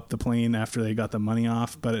blow up the plane after they got the money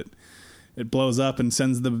off, but it blows up and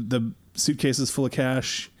sends the suitcases full of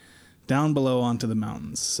cash down below onto the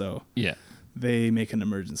mountains. So yeah, they make an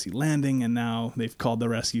emergency landing, and now they've called the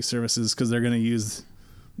rescue services because they're going to use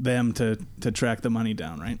them to track the money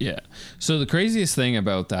down, right? Yeah. So the craziest thing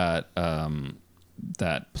about that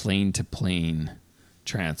that plane to plane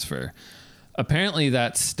transfer, apparently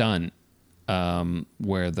that stunt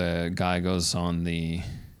where the guy goes on the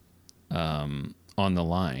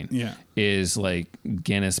line, is like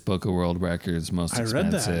Guinness Book of World Records most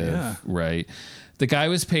expensive. I read that, right? The guy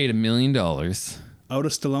was paid $1 million out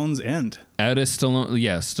of Stallone's end.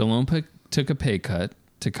 Stallone took a pay cut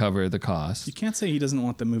to cover the cost. You can't say he doesn't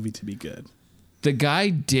want the movie to be good. The guy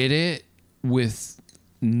did it with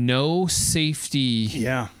no safety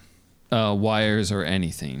wires or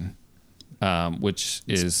anything, which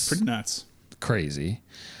is pretty nuts. Crazy.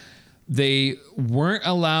 They weren't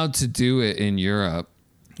allowed to do it in Europe.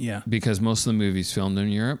 Yeah. Because most of the movies filmed in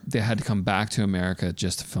Europe. They had to come back to America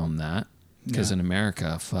just to film that. Because in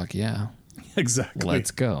America, fuck yeah. Exactly. Let's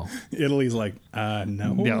go. Italy's like, no.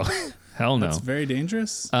 No. Hell no. That's very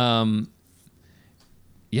dangerous.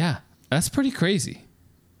 Yeah. That's pretty crazy.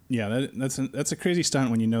 Yeah, that's a crazy stunt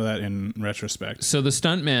when you know that in retrospect. So the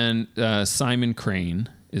stuntman, Simon Crane,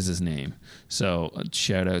 is his name. So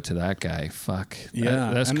shout out to that guy. Fuck.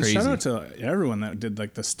 Yeah, that's and crazy. Shout out to everyone that did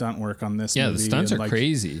like the stunt work on this movie. Yeah, the stunts are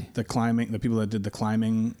crazy. The climbing, the people that did the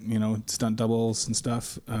climbing, stunt doubles and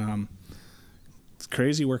stuff. It's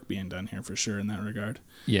crazy work being done here for sure in that regard.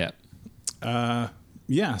 Yeah.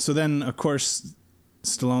 Yeah. So then, of course,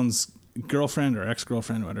 Stallone's girlfriend or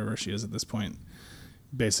ex-girlfriend, whatever she is at this point,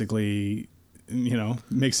 basically,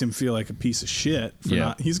 makes him feel like a piece of shit.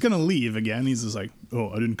 He's going to leave again. He's just like,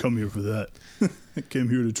 oh, I didn't come here for that. I came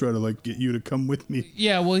here to try to get you to come with me.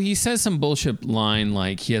 Yeah, well, he says some bullshit line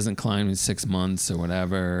like he hasn't climbed in 6 months or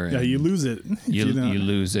whatever. Yeah, you lose it. You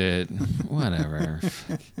lose it. Whatever.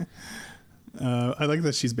 I like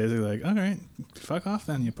that she's basically like, all right, fuck off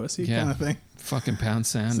then, you pussy, kind of thing. Fucking pound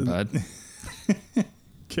sand, bud.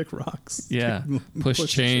 Kick rocks. Yeah. Push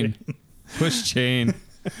chain. Push chain.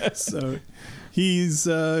 So he's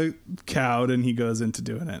cowed and he goes into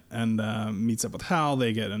doing it and meets up with Hal.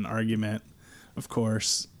 They get an argument, of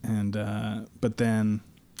course, and but then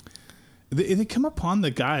they come upon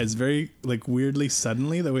the guys very weirdly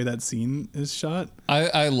suddenly, the way that scene is shot.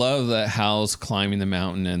 I love that Hal's climbing the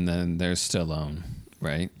mountain and then there's Stallone,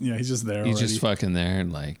 right? Yeah, he's just there. He's already. just fucking there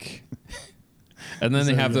and and then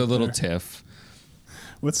they have their little tiff.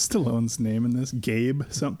 What's Stallone's name in this? Gabe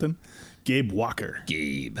something? Gabe Walker.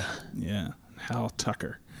 Gabe. Yeah. Hal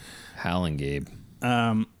Tucker. Hal and Gabe.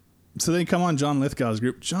 So they come on John Lithgow's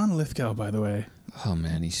group. John Lithgow, by the way, Oh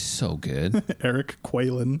man, he's so good. Eric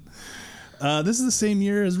Quaylen. This is the same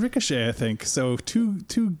year as Ricochet, I think. So two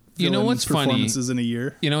You know what's performances funny? in a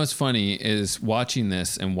year. You know what's funny is watching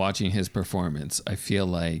this and watching his performance. I feel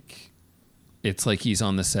like it's like he's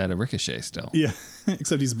on the set of Ricochet still. Yeah,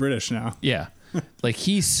 except he's British now. Yeah, like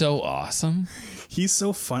he's so awesome. He's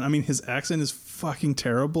so fun. I mean, his accent is fucking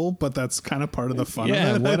terrible, but that's kind of part of the fun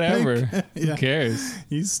Yeah, of it. whatever. Yeah. Who cares?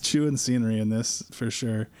 He's chewing scenery in this for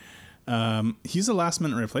sure. He's a last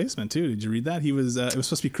minute replacement too. Did you read that? He was. It was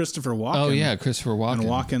supposed to be Christopher Walken. Oh yeah, Christopher Walken. And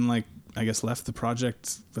Walken, like, I guess, left the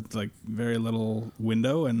project with like very little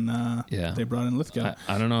window, and they brought in Lithgow.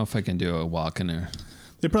 I don't know if I can do a Walkener.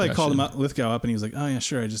 They probably called him up, Lithgow up, and he was like, "Oh yeah,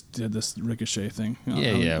 sure. I just did this Ricochet thing.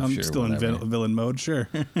 I'm sure, still whatever. in villain mode, sure."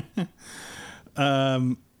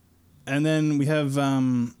 And then we have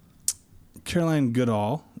Caroline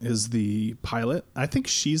Goodall is the pilot. I think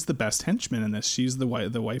she's the best henchman in this. She's the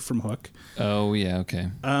wife from Hook. Oh yeah,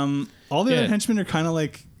 okay. All the other henchmen are kind of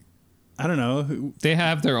like, I don't know. They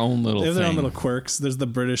have their own little. They have their own thing. little quirks. There's the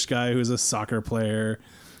British guy who's a soccer player.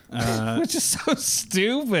 Which is so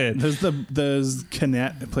stupid. There's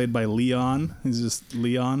Canet, played by Leon. He's just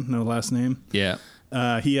Leon, no last name. Yeah.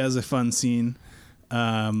 He has a fun scene.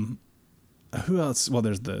 Who else? Well,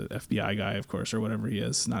 there's the FBI guy, of course, or whatever he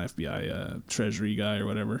is. Not FBI, Treasury guy or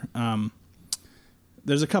whatever.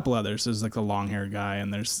 There's a couple others. There's like the long hair guy,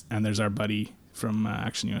 and there's our buddy from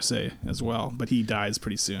Action USA as well, but he dies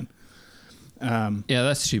pretty soon. Yeah,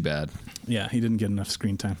 that's too bad. Yeah, he didn't get enough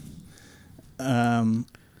screen time.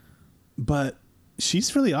 But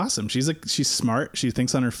she's really awesome. She's smart. She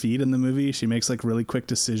thinks on her feet in the movie. She makes like really quick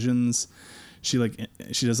decisions. She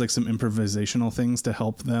does like some improvisational things to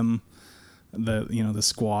help them, the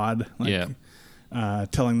squad. Like, yeah.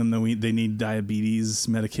 Telling them that they need diabetes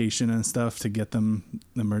medication and stuff to get them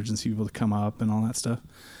emergency people to come up and all that stuff.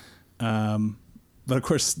 But of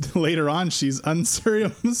course, later on, she's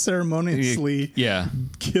unceremoniously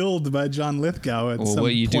killed by John Lithgow at some point.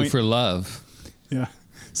 What you do for love. Yeah.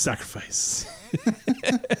 Sacrifice.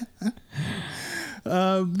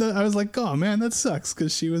 I was like, oh man, that sucks,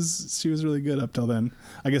 because she was really good up till then.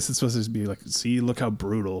 I guess it's supposed to be like, see, look how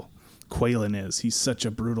brutal Quaylen is. He's such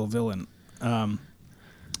a brutal villain. That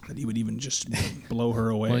he would even just blow her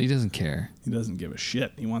away. Well, he doesn't care. He doesn't give a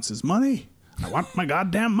shit. He wants his money. I want my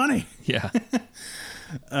goddamn money. Yeah.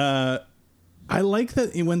 I like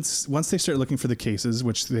that once they start looking for the cases,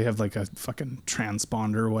 which they have like a fucking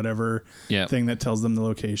transponder or whatever thing that tells them the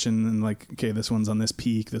location, and like, okay, this one's on this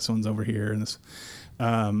peak, this one's over here, and this.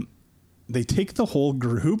 They take the whole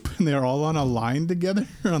group and they're all on a line together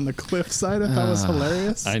on the cliffside. I thought was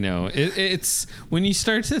hilarious. I know. It's when you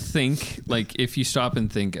start to think, like, if you stop and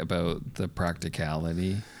think about the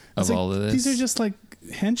practicality of all of this. These are just like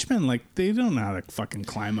henchmen. Like, they don't know how to fucking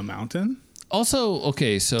climb a mountain. Also,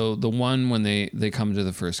 okay, so the one when they come to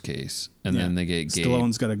the first case and then they get Gabe.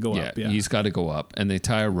 Stallone's got to go up. Yeah, he's got to go up, and they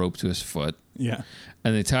tie a rope to his foot. Yeah,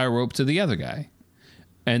 and they tie a rope to the other guy,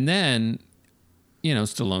 and then,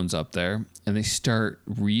 Stallone's up there, and they start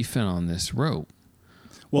reefing on this rope.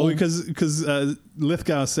 Well, because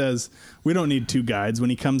Lithgow says, we don't need two guides. When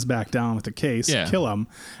he comes back down with the case, kill him.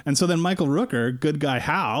 And so then Michael Rooker, good guy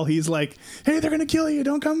Hal, he's like, hey, they're going to kill you.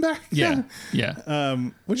 Don't come back. Yeah.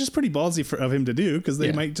 Which is pretty ballsy of him to do, because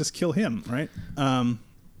they might just kill him, right? Sorry,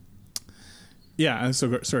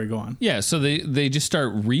 go on. Yeah, so they just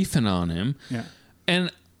start reefing on him. Yeah. And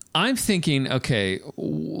I'm thinking, okay,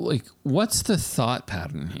 like, what's the thought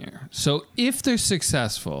pattern here? So if they're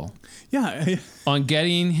successful, on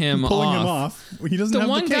getting him pulling him off, he doesn't have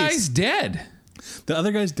the case. The one guy's dead. The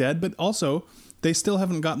other guy's dead, but also they still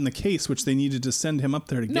haven't gotten the case, which they needed to send him up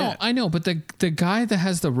there to get. No, I know, but the guy that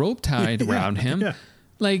has the rope tied around him,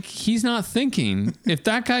 like, he's not thinking, if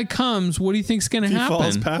that guy comes, what do you think's going to happen? If he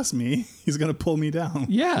falls past me, he's going to pull me down.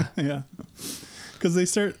 Yeah. Yeah. Because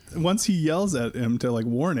once he yells at him to like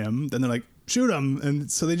warn him, then they're like, shoot him.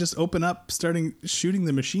 And so they just open up, starting shooting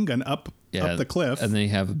the machine gun up the cliff. And they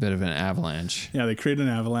have a bit of an avalanche. Yeah, they create an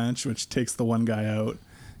avalanche, which takes the one guy out.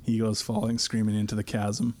 He goes falling, screaming into the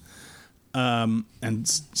chasm. And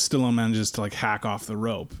Stallone manages to like hack off the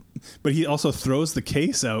rope. But he also throws the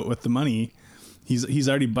case out with the money. He's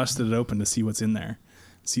already busted it open to see what's in there.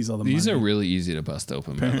 Sees all the money. These are really easy to bust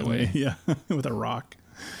open, apparently, by the way. Yeah, with a rock.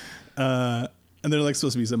 And they're like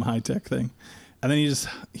supposed to be some high tech thing, and then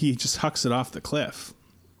he just hucks it off the cliff.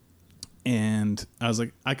 And I was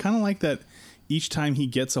like, I kind of like that. Each time he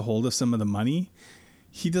gets a hold of some of the money,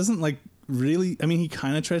 he doesn't like really. I mean, he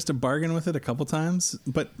kind of tries to bargain with it a couple times,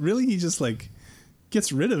 but really he just like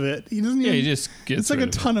gets rid of it. He doesn't. Yeah, he just gets. It's like a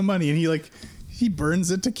ton of money, and he burns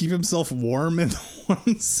it to keep himself warm in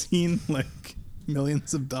one scene. Like,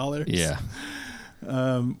 millions of dollars. Yeah.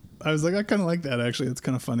 I was like, I kind of like that, actually. It's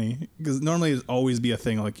kind of funny. Because normally it'd always be a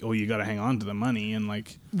thing like, oh, you got to hang on to the money. And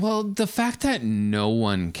like... Well, the fact that no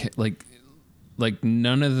one... Like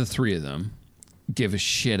none of the three of them give a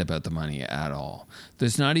shit about the money at all.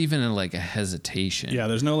 There's not even a hesitation. Yeah,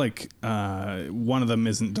 there's no one of them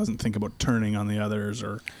doesn't think about turning on the others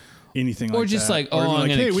or anything like that. Or just like, or I'm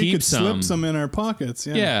going to keep we could some. slip some in our pockets.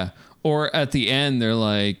 Yeah. Yeah. Or at the end, they're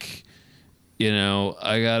like,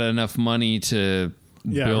 I got enough money to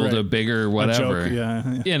build a bigger whatever.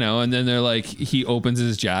 Yeah. And then they're like, he opens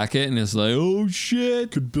his jacket and it's like, oh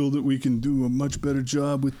shit. Could build it. We can do a much better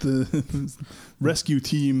job with the rescue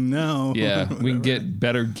team now. Yeah. We can get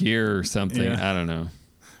better gear or something. Yeah. I don't know.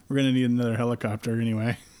 We're going to need another helicopter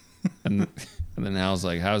anyway. and then Hal's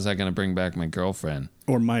like, how's that going to bring back my girlfriend?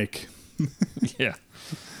 Or Mike. Yeah.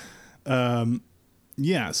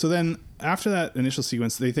 Yeah. So then after that initial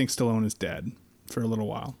sequence, they think Stallone is dead for a little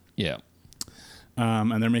while. Yeah.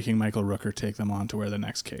 And they're making Michael Rooker take them on to where the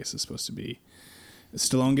next case is supposed to be.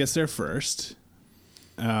 Stallone gets there first.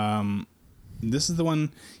 This is the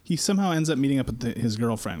one he somehow ends up meeting up with his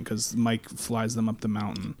girlfriend because Mike flies them up the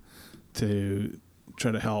mountain to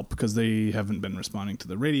try to help because they haven't been responding to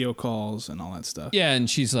the radio calls and all that stuff. Yeah, and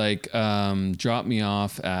she's like, drop me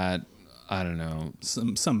off at, I don't know, it's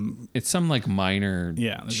some minor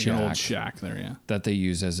there's an old shack there, that they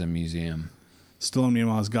use as a museum. Stallone,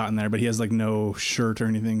 meanwhile, has gotten there, but he has no shirt or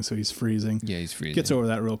anything, so he's freezing. Yeah, he's freezing. Gets over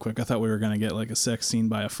that real quick. I thought we were gonna get a sex scene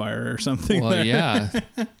by a fire or something. Well, yeah,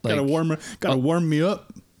 gotta warm me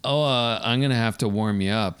up. Oh, I'm gonna have to warm you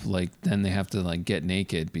up. Then they have to get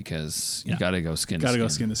naked because you gotta go skin. Gotta go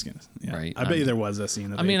skin to skin. Yeah. Right. I bet you there was a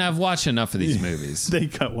scene. I've watched enough of these movies. They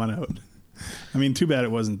cut one out. Too bad it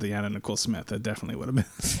wasn't the Anna Nicole Smith. That definitely would have been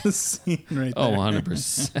the scene right there. Oh,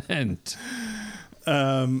 100%.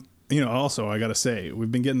 Also, I gotta say,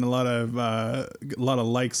 we've been getting a lot of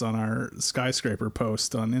likes on our skyscraper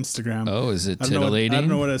post on Instagram. Oh, is it titillating? I don't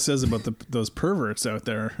know what it says about those perverts out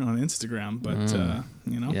there on Instagram, but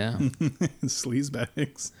yeah,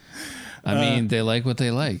 sleazebags. They like what they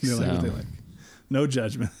like. They like what they like. No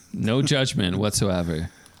judgment. No judgment whatsoever.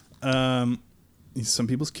 Some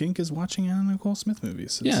people's kink is watching Anna Nicole Smith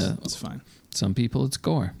movies. So yeah, it's fine. Some people it's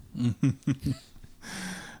gore.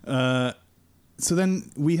 So then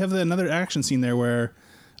we have another action scene there where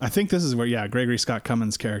I think this is where, Gregory Scott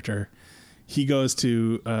Cummins' character, he goes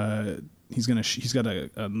to, he's got a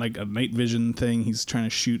night vision thing. He's trying to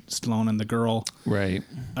shoot Stallone and the girl. Right.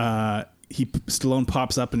 Stallone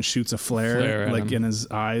pops up and shoots a flare in his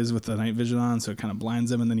eyes with the night vision on. So it kind of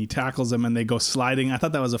blinds him, and then he tackles him and they go sliding. I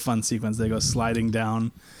thought that was a fun sequence. They go sliding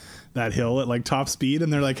down that hill at top speed,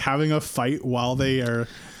 and they're having a fight while they are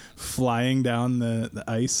flying down the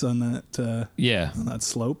ice on that on that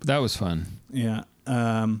slope. That was fun. Yeah.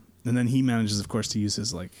 And then he manages, of course, to use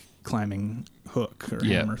his climbing hook or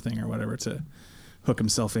hammer thing or whatever to hook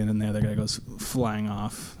himself in, and the other guy goes flying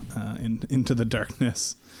off into the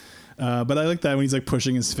darkness. But I like that when he's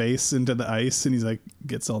pushing his face into the ice and he's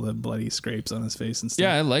gets all the bloody scrapes on his face and stuff.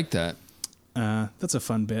 Yeah, I like that. That's a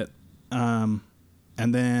fun bit. And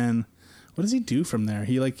then what does he do from there?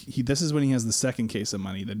 This is when he has the second case of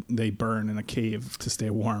money that they burn in a cave to stay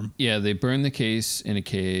warm. Yeah, they burn the case in a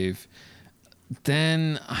cave.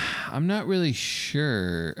 Then I'm not really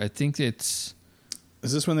sure. I think it's...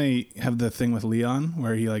 Is this when they have the thing with Leon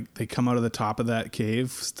where they come out of the top of that cave,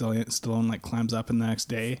 Stallone climbs up in the next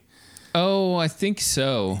day? Oh, I think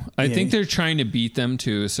so. I think they're trying to beat them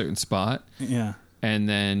to a certain spot. Yeah. And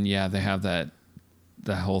then they have the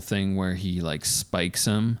whole thing where he spikes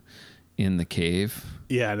them in the cave.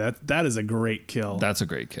 Yeah, that is a great kill. That's a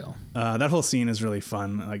great kill. That whole scene is really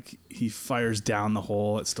fun. He fires down the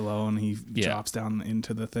hole at Stallone. He drops down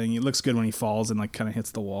into the thing. It looks good when he falls and kind of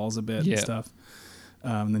hits the walls a bit and stuff.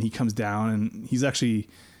 And then he comes down and he's actually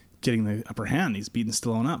getting the upper hand. He's beating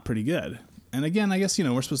Stallone up pretty good. And again, I guess,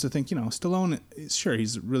 we're supposed to think, Stallone, sure,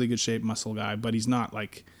 he's a really good shape muscle guy, but he's not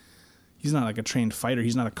he's not a trained fighter.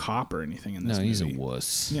 He's not a cop or anything in this movie. No, he's a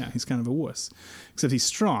wuss. Yeah, he's kind of a wuss. Except he's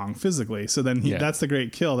strong physically. So then that's the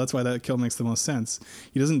great kill. That's why that kill makes the most sense.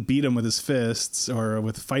 He doesn't beat him with his fists or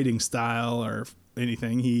with fighting style or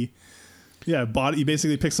anything. He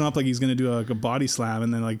basically picks him up like he's going to do a body slam,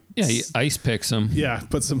 and then he ice picks him. Yeah,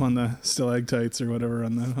 puts him on the stalactites or whatever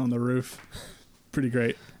on the roof. Pretty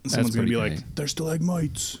great. And someone's going to be like, they're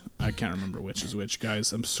stalagmites. I can't remember which is which,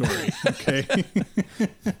 guys. I'm sorry. Okay.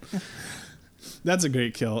 That's a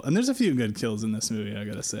great kill. And there's a few good kills in this movie, I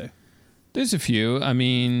got to say. There's a few.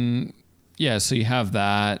 So you have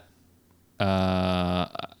that. I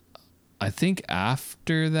think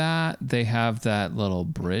after that, they have that little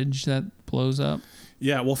bridge that blows up.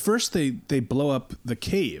 Yeah, well, first they blow up the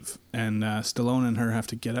cave, and Stallone and her have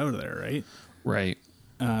to get out of there, right? Right.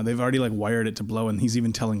 They've already like wired it to blow, and he's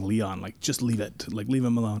even telling Leon, like, just leave it, like, leave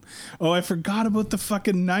him alone. Oh, I forgot about the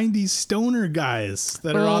fucking 90s stoner guys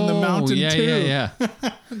that are on the mountain too. Yeah.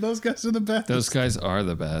 Those guys are the best. Those guys are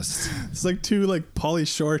the best. It's like two like Pauly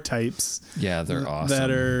Shore types. Yeah, they're awesome.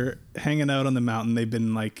 That are hanging out on the mountain. They've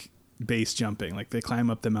been like base jumping, like they climb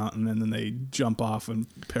up the mountain and then they jump off and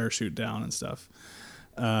parachute down and stuff.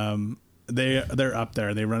 They're up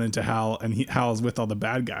there. They run into Hal, and Hal's with all the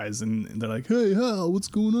bad guys, and they're like, "Hey, Hal, what's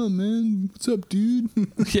going on, man? What's up, dude?"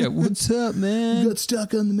 Yeah, what's up, man? Got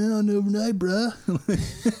stuck on the mountain overnight, bruh.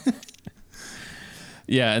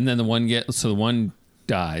 Yeah, and then the one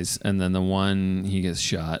dies, and then the one he gets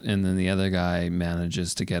shot, and then the other guy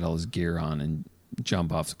manages to get all his gear on and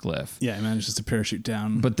jump off the cliff. Yeah, he manages to parachute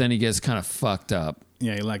down, but then he gets kind of fucked up.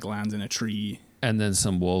 Yeah, he like lands in a tree. And then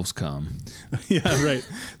some wolves come. Yeah, right.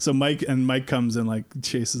 So Mike comes and like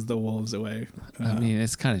chases the wolves away. I mean,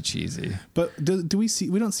 it's kind of cheesy. But do we see?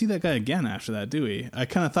 We don't see that guy again after that, do we? I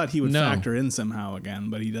kind of thought he would factor in somehow again,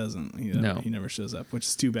 but he doesn't. He never shows up, which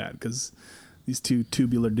is too bad because these two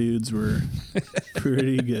tubular dudes were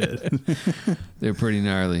pretty good. They're pretty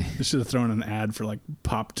gnarly. They should have thrown an ad for like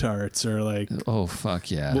Pop-Tarts or like... Oh,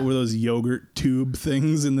 fuck yeah. What were those yogurt tube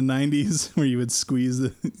things in the 90s where you would squeeze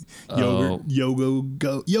the yogurt,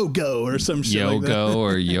 Yogo or some shit like that? Yogo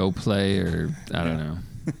or Yoplait or I don't know.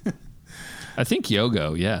 I think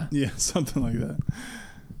Yogo, yeah. Yeah, something like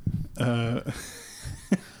that.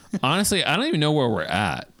 Honestly, I don't even know where we're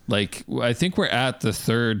at. Like, I think we're at the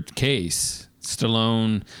third case.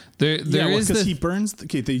 Stallone. Because he burns the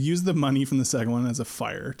cave. They use the money from the second one as a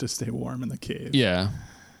fire to stay warm in the cave. Yeah.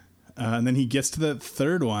 And then he gets to the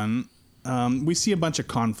third one. We see a bunch of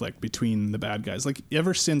conflict between the bad guys. Like,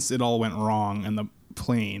 ever since it all went wrong in the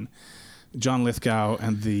plane, John Lithgow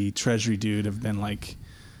and the Treasury dude have been like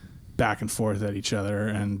back and forth at each other.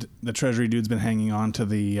 And the Treasury dude's been hanging on to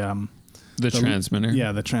the transmitter.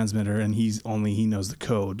 Yeah, the transmitter, and he knows the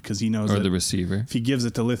code because he knows. Or the receiver. If he gives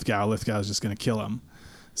it to Lithgow's just going to kill him.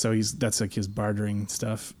 So that's like his bartering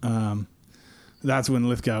stuff. That's when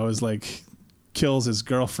Lithgow is like kills his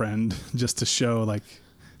girlfriend just to show like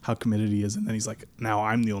how committed he is, and then he's like, now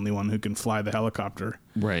I'm the only one who can fly the helicopter.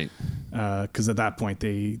 Right. Because at that point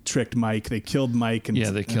they tricked Mike. They killed Mike.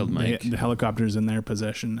 They killed Mike. The helicopter's in their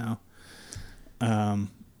possession now.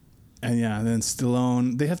 And yeah, then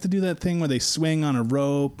Stallone, they have to do that thing where they swing on a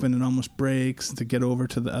rope and it almost breaks to get over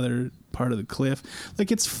to the other part of the cliff.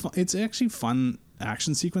 Like it's actually fun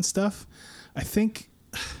action sequence stuff. I think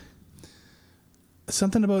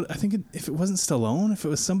if it wasn't Stallone, if it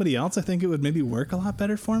was somebody else, I think it would maybe work a lot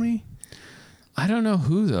better for me. I don't know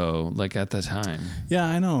who though, like at the time. Yeah,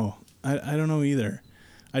 I know. I don't know either.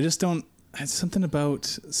 I just don't, it's something about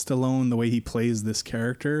Stallone, the way he plays this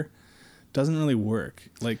character doesn't really work.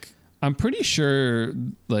 Like, I'm pretty sure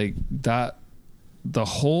like that the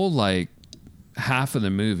whole like half of the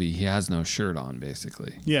movie he has no shirt on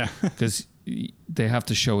basically. Yeah. Because they have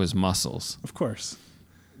to show his muscles. Of course.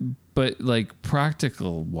 But like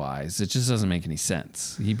practical wise, it just doesn't make any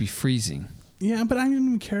sense. He'd be freezing. Yeah, but I didn't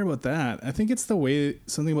even care about that. I think it's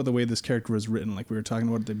something about the way this character was written, like we were talking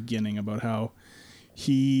about at the beginning, about how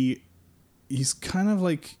he's kind of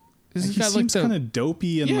like he seems kind of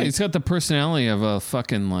dopey and he's got the personality of a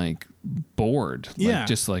fucking like bored. Yeah,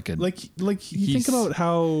 just like a like you think about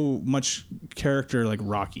how much character like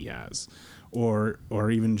Rocky has, or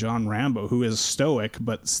even John Rambo, who is stoic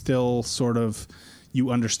but still sort of you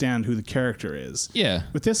understand who the character is. Yeah.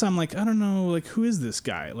 With this, I'm like, I don't know, like who is this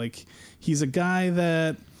guy? Like he's a guy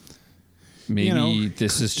that maybe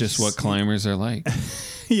this is just what climbers are like.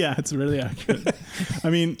 Yeah, it's really accurate. I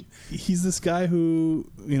mean, he's this guy who,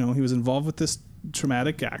 he was involved with this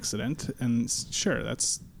traumatic accident, and sure,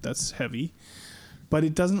 that's heavy, but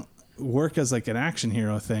it doesn't work as like an action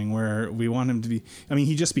hero thing where we want him to be. I mean,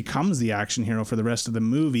 he just becomes the action hero for the rest of the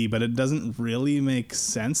movie, but it doesn't really make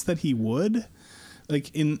sense that he would.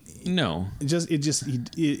 Like no, it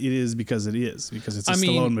is because it's a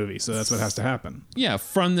Stallone movie, so that's what has to happen. Yeah,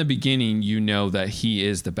 from the beginning, you know that he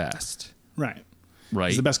is the best. Right. Right.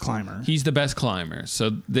 He's the best climber. He's the best climber.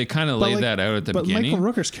 So they kind of lay that out at the beginning. But Michael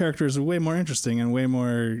Rooker's character is way more interesting and way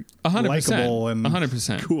more 100%, likable and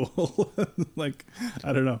 100% cool. Like,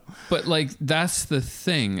 I don't know. But like, that's the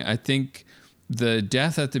thing. I think the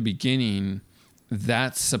death at the beginning,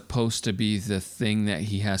 that's supposed to be the thing that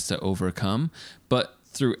he has to overcome. But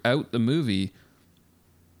throughout the movie,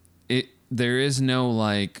 there is no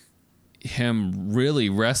like him really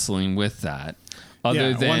wrestling with that.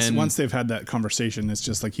 Other than once they've had that conversation, it's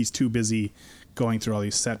just like he's too busy going through all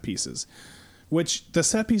these set pieces. Which the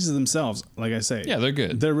set pieces themselves, like I say, Yeah, they're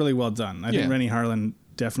good. They're really well done. I think Yeah. Rennie Harlan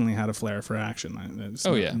definitely had a flair for action.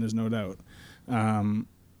 There's no doubt.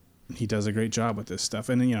 He does a great job with this stuff,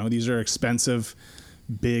 and you know these are expensive,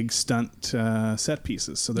 big stunt set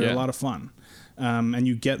pieces, so they're a lot of fun. And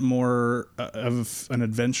you get more of an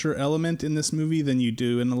adventure element in this movie than you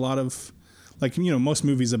do in a lot of, like, you know, most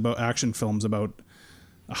movies about action films about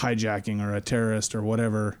a hijacking or a terrorist or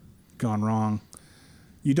whatever gone wrong.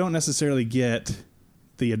 You don't necessarily get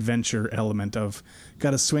the adventure element of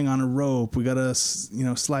got to swing on a rope. We got to, you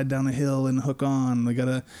know, slide down a hill and hook on. We got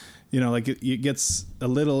to, you know, like it gets a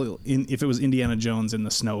little if it was Indiana Jones in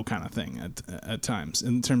the snow kind of thing at times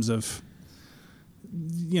in terms of,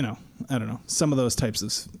 you know, I don't know, some of those types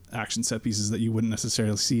of action set pieces that you wouldn't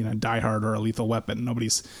necessarily see in a Die Hard or a Lethal Weapon.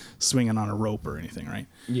 Nobody's swinging on a rope or anything, right?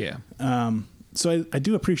 Yeah. So I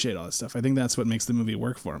do appreciate all this stuff. I think that's what makes the movie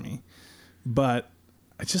work for me. But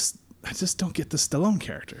I just don't get the Stallone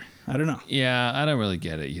character. I don't know. Yeah, I don't really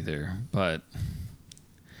get it either. But at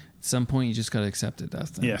some point, you just got to accept it,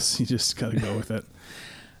 Dustin. Yes, you just got to go with it.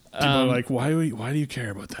 People are like, why do you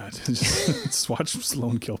care about that? Just watch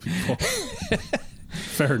Stallone kill people.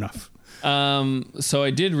 Fair enough. So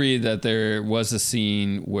I did read that there was a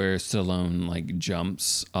scene where Stallone like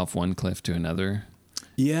jumps off one cliff to another.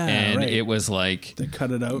 Yeah, and right. it was like They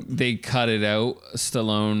cut it out.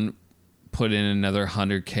 Stallone put in another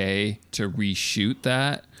 $100K to reshoot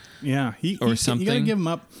that. Yeah, something. You got to give him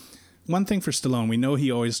up. One thing for Stallone, we know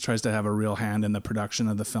he always tries to have a real hand in the production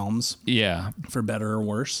of the films. Yeah, for better or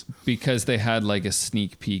worse. Because they had like a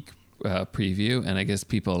sneak peek preview, and I guess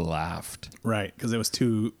people laughed. Right, because it was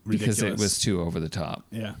too ridiculous. Because it was too over the top.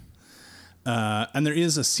 Yeah. And there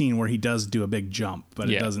is a scene where he does do a big jump, but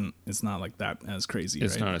it's not like that as crazy.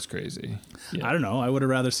 It's right? not as crazy. Yeah. I don't know. I would have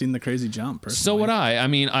rather seen the crazy jump. Personally. So would I. I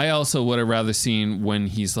mean, I also would have rather seen when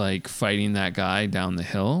he's like fighting that guy down the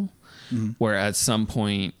hill, where at some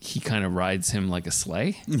point he kind of rides him like a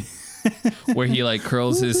sleigh, where he like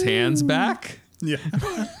curls his hands back. Yeah.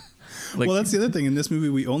 Like, well, that's the other thing. In this movie,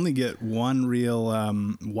 we only get one real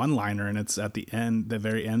one-liner, and it's at the end, the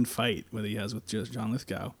very end fight that he has with John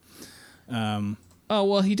Lithgow. Oh,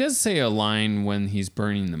 well, he does say a line when he's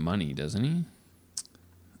burning the money, doesn't he?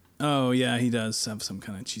 Oh, yeah, he does have some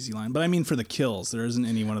kind of cheesy line. But I mean, for the kills, there isn't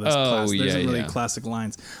any one of those classic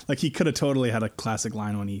lines. Like, he could have totally had a classic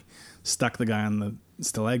line when he stuck the guy on the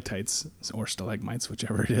stalactites, or stalagmites,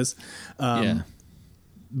 whichever it is.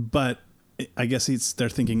 But I guess they're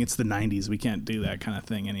thinking it's the 90s. We can't do that kind of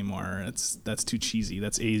thing anymore. That's too cheesy.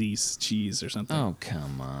 That's 80s cheese or something. Oh,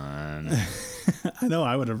 come on. I know.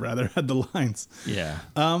 I would have rather had the lines. Yeah.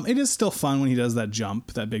 It is still fun when he does that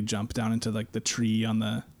jump, that big jump down into like the tree on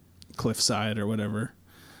the cliffside or whatever.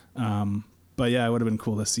 But yeah, it would have been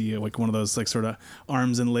cool to see like one of those like sort of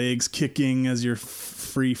arms and legs kicking as you're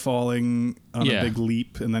free falling on a big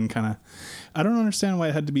leap, and then kind of. I don't understand why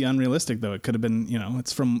it had to be unrealistic though. It could have been, you know,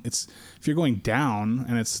 it's if you're going down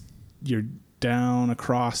and you're down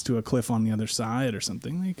across to a cliff on the other side or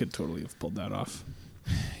something, they could totally have pulled that off.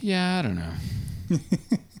 Yeah, I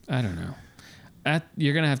don't know.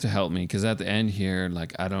 You're gonna have to help me because at the end here,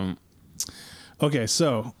 like I don't. Okay,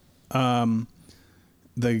 so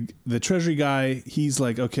the Treasury guy, he's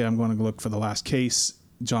like, okay, I'm going to look for the last case.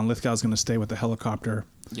 John Lithgow's going to stay with the helicopter.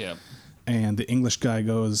 Yeah. And the English guy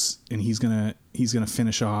goes and he's gonna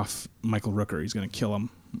finish off Michael Rooker. He's gonna kill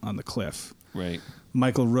him on the cliff. Right.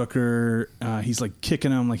 Michael Rooker, he's like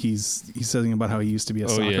kicking him, like he's saying about how he used to be a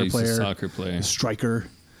soccer player, a striker,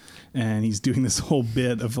 and he's doing this whole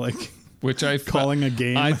bit of like. Which I calling a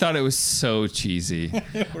game. I thought it was so cheesy.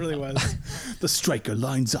 It really was. The striker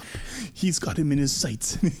lines up. He's got him in his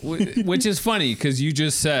sights. Which is funny because you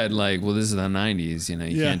just said like, well, this is the 90s. You know,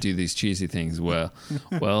 you can't do these cheesy things. Well,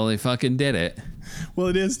 they fucking did it. Well,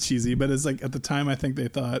 it is cheesy, but it's like at the time I think they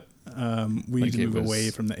thought we need to move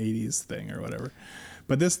away from the 80s thing or whatever.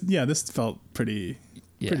 But this felt pretty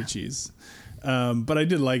cheese. But I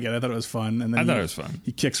did like it. I thought it was fun. And then I thought it was fun.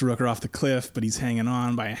 He kicks Rooker off the cliff, but he's hanging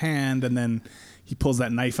on by a hand. And then he pulls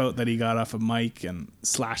that knife out that he got off of Mike and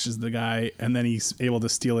slashes the guy. And then he's able to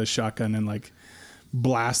steal his shotgun and like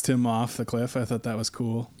blast him off the cliff. I thought that was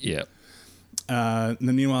cool. Yeah. And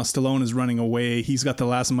then meanwhile, Stallone is running away. He's got the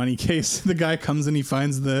last money case. The guy comes and he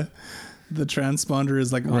finds the transponder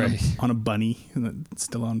is like on a bunny. And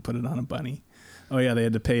Stallone put it on a bunny. Oh yeah, they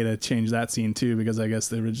had to pay to change that scene too because I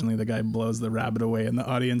guess originally the guy blows the rabbit away and the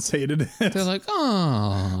audience hated it. They're like,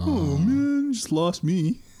 oh man, just lost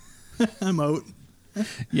me. I'm out.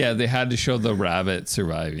 Yeah, they had to show the rabbit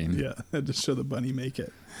surviving. Yeah, they had to show the bunny make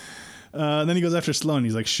it. Then he goes after Stallone.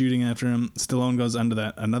 He's like shooting after him. Stallone goes under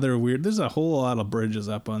that. Another weird. There's a whole lot of bridges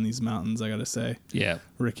up on these mountains, I gotta say. Yeah.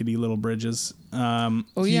 Rickety little bridges.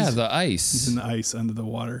 The ice. He's in the ice under the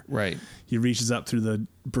water. Right. He reaches up through the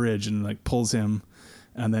bridge and like pulls him,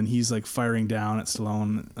 and then he's like firing down at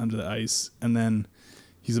Stallone under the ice, and then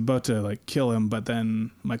he's about to like kill him, but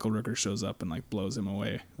then Michael Rooker shows up and like blows him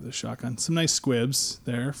away with a shotgun. Some nice squibs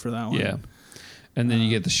there for that one. Yeah. And then you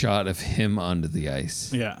get the shot of him under the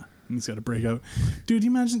ice. Yeah. He's got to break out. Dude, you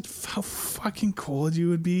imagine how fucking cold you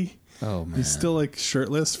would be? Oh, man. He's still like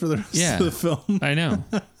shirtless for the rest of the film. I know.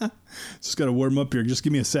 Just got to warm up here. Just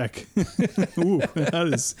give me a sec. Ooh,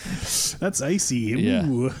 that's icy. Yeah.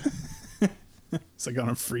 Ooh. It's like on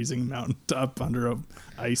a freezing mountaintop under a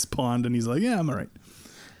ice pond. And he's like, yeah, I'm all right.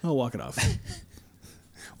 I'll walk it off.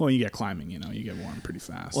 Well, you get climbing, you get warm pretty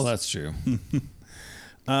fast. Well, that's true.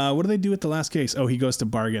 What do they do with the last case? Oh, he goes to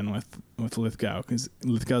bargain with Lithgow because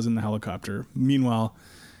Lithgow's in the helicopter. Meanwhile,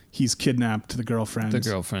 he's kidnapped the girlfriend. The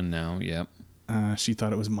girlfriend now, yep. She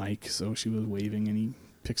thought it was Mike, so she was waving, and he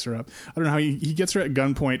picks her up. I don't know how he gets her at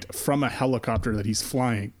gunpoint from a helicopter that he's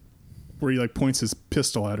flying, where he like points his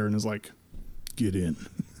pistol at her and is like, "Get in."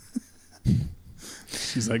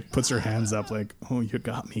 She's like puts her hands up like, "Oh, you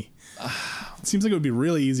got me." It seems like it would be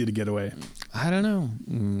really easy to get away. I don't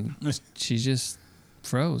know. She just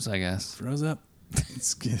froze, I guess. Froze up.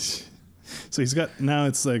 So he's got, now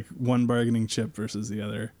it's like one bargaining chip versus the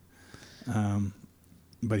other.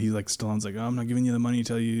 But he's like, Stallone's like, oh, I'm not giving you the money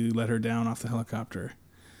until you let her down off the helicopter.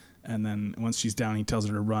 And then once she's down, he tells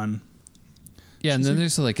her to run. Yeah, and then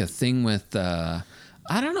there's like a thing with, I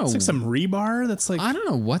don't know. It's like some rebar that's like, I don't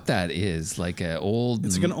know what that is. Like an old.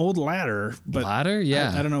 It's like an old ladder. But ladder?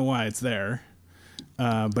 Yeah. I don't know why it's there.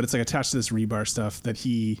 But it's like attached to this rebar stuff that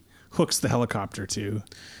he hooks the helicopter to.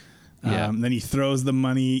 Yeah. Then he throws the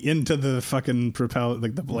money into the fucking propeller,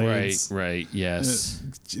 like the blades. Right, yes.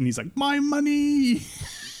 And he's like, my money.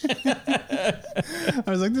 I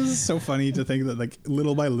was like, this is so funny to think that like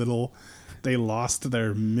little by little they lost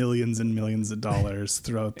their millions and millions of dollars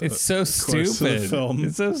throughout the it's so course stupid. of the film.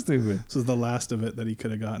 It's so stupid. This was the last of it that he could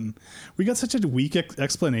have gotten. We got such a weak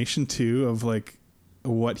explanation too of like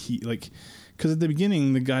what he like. Because at the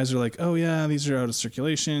beginning, the guys are like, "Oh yeah, these are out of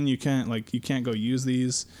circulation. You can't go use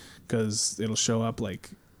these because it'll show up like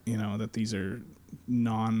that these are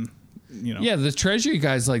non." Yeah, the Treasury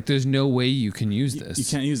guy's like, "There's no way you can use this. You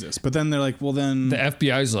can't use this." But then they're like, "Well, then the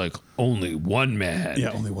FBI's like, only one man.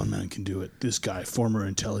 Yeah, only one man can do it. This guy, former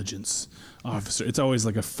intelligence officer. It's always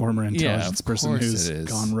like a former intelligence person who's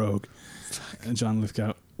gone rogue." John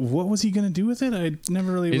Lithgow. What was he going to do with it? I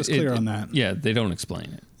never really was clear on that. Yeah, they don't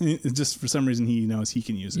explain it. It's just for some reason he knows he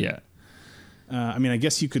can use it. Yeah. I mean, I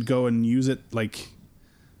guess you could go and use it like,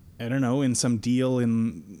 I don't know, in some deal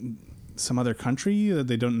in some other country that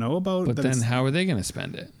they don't know about. But then how are they going to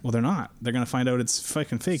spend it? Well, they're not. They're going to find out it's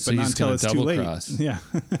fucking fake, So but not he's until gonna it's too late. double-cross. Yeah,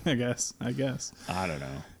 I guess. I don't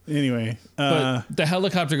know. Anyway. But the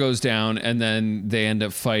helicopter goes down, and then they end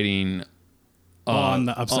up fighting on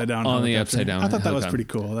the upside down. On the upside down. I thought that was pretty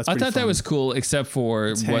cool. I thought that was cool, except for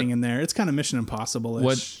it's hanging in there. It's kind of Mission Impossible-ish.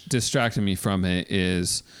 What distracted me from it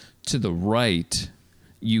is to the right,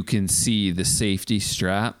 you can see the safety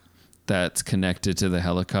strap that's connected to the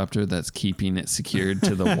helicopter that's keeping it secured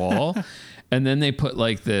to the wall. And then they put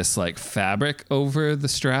like this like fabric over the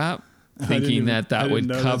strap, thinking that would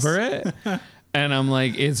cover it. And I'm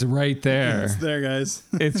like, it's right there. It's there, guys.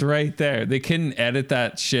 It's right there. They couldn't edit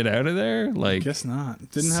that shit out of there. Like, I guess not.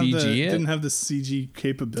 Didn't have the CG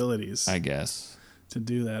capabilities. I guess to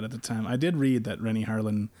do that at the time. I did read that Rennie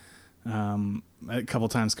Harlan a couple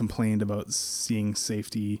times complained about seeing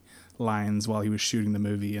safety lines while he was shooting the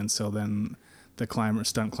movie, and so then the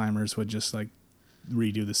stunt climbers would just like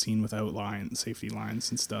redo the scene without safety lines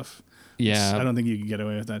and stuff. Yeah, I don't think you can get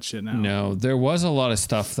away with that shit now. No, there was a lot of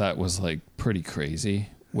stuff that was like pretty crazy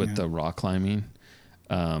with the rock climbing,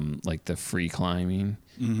 like the free climbing.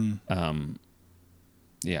 Mm-hmm.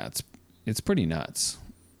 Yeah, it's pretty nuts.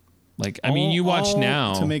 Like, I mean, you watch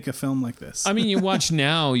now to make a film like this. I mean, you watch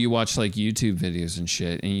like YouTube videos and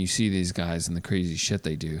shit, and you see these guys and the crazy shit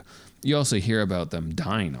they do. You also hear about them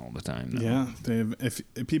dying all the time, though. Yeah, if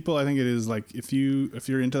people, I think it is like if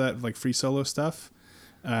you're into that like free solo stuff,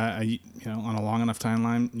 on a long enough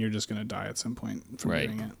timeline, you're just gonna die at some point from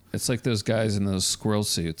doing it. It's like those guys in those squirrel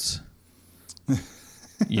suits.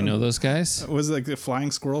 You know those guys? Was it like the flying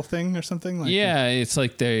squirrel thing or something? Yeah, it's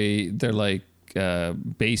like they're like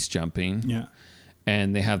base jumping. Yeah.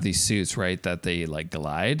 And they have these suits, right, that they like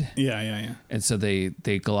glide. Yeah. And so they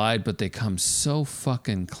glide, but they come so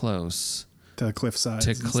fucking close to the cliff sides.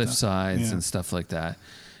 And stuff like that.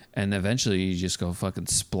 and eventually you just go fucking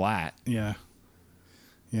splat. Yeah.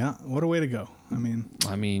 Yeah. What a way to go.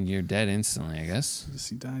 I mean, you're dead instantly, I guess.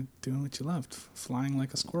 You died doing what you loved, flying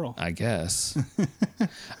like a squirrel. I guess.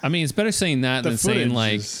 I mean, it's better saying that than saying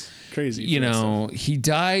like, crazy. You know, he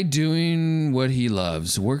died doing what he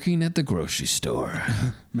loves, working at the grocery store,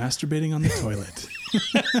 masturbating on the toilet.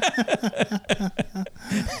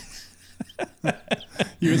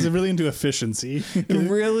 He was really into efficiency.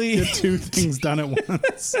 Really? Get 2 things done at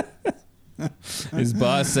once. His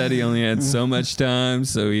boss said he only had so much time,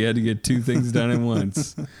 so he had to get 2 things done at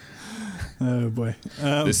once. Oh, boy.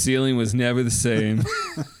 The ceiling was never the same.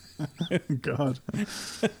 God.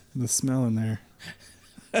 The smell in there.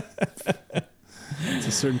 It's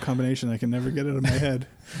a certain combination I can never get out of my head.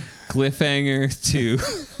 Cliffhanger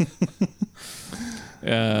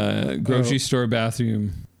to grocery store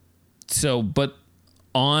bathroom. So, but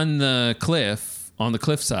on the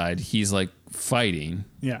cliff side, he's like fighting.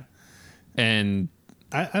 Yeah. And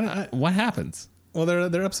what happens? Well,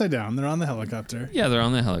 they're upside down. They're on the helicopter. Yeah, they're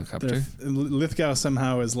on the helicopter. Lithgow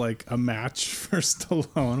somehow is like a match for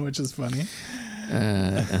Stallone, which is funny.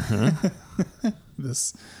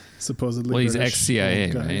 This supposedly he's British ex-CIA,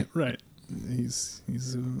 guy. right? Right. He's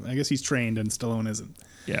I guess he's trained and Stallone isn't.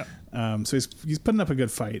 Yeah. So he's putting up a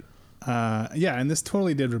good fight. Yeah, and this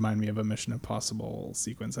totally did remind me of a Mission Impossible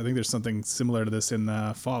sequence. I think there's something similar to this in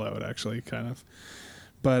Fallout, actually, kind of.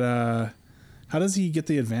 But how does he get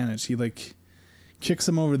the advantage? He like kicks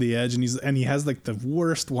him over the edge, and he has like the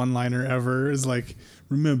worst one-liner ever. Is like,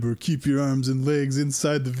 remember, keep your arms and legs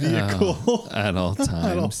inside the vehicle at all times.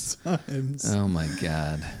 At all times. Oh my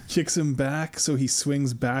God! Kicks him back, so he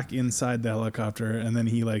swings back inside the helicopter, and then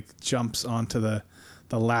he like jumps onto the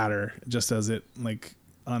ladder just as it like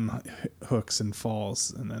unhooks and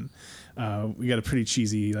falls, and then we got a pretty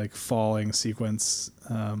cheesy like falling sequence.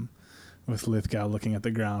 With Lithgow looking at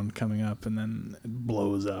the ground coming up, and then it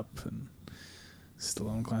blows up, and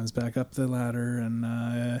Stallone climbs back up the ladder, and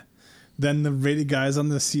then the guys on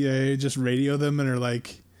the CIA just radio them and are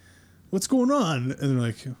like, "What's going on?" And they're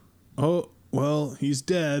like, "Oh, well, he's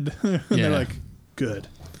dead." And they're like, "Good."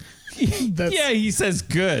 Yeah, he says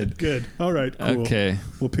good. Good. All right, cool. Okay.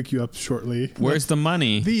 We'll pick you up shortly. Where's the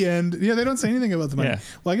money? The end. Yeah, they don't say anything about the money. Yeah.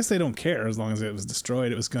 Well, I guess they don't care as long as it was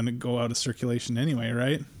destroyed. It was going to go out of circulation anyway,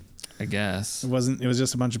 right? I guess. It was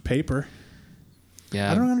just a bunch of paper.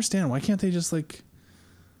 Yeah. I don't understand. Why can't they just like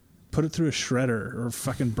put it through a shredder or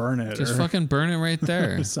fucking burn it? Just fucking burn it right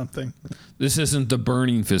there. Or something. This isn't the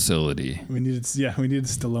burning facility. We needed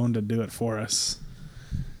Stallone to do it for us.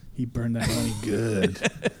 He burned that money good.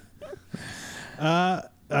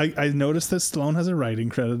 I noticed that Stallone has a writing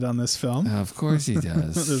credit on this film. Of course he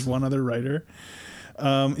does. There's one other writer.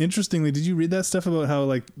 Interestingly, did you read that stuff about how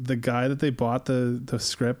like the guy that they bought the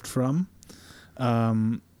script from,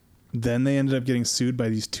 then they ended up getting sued by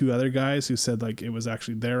these 2 other guys who said like it was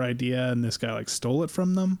actually their idea and this guy like stole it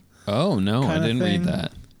from them. Oh no, I didn't read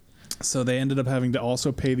that. So they ended up having to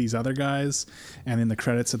also pay these other guys, and in the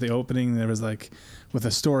credits at the opening there was like with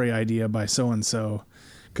a story idea by so and so,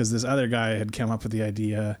 because this other guy had come up with the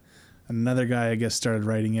idea, another guy I guess started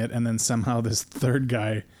writing it, and then somehow this third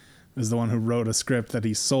guy was the one who wrote a script that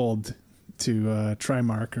he sold to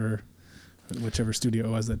Trimark or whichever studio it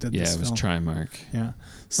was that did this film. Yeah, it was Trimark. Yeah.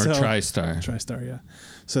 Or TriStar. TriStar, yeah.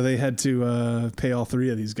 So they had to pay all 3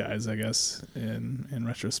 of these guys, I guess, in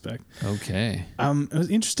retrospect. Okay. It was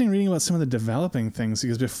interesting reading about some of the developing things,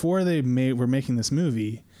 because before they were making this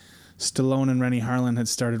movie, Stallone and Rennie Harlan had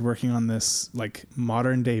started working on this like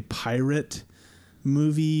modern day pirate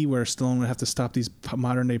movie where Stallone would have to stop these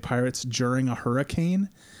modern day pirates during a hurricane.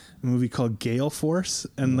 A movie called Gale Force,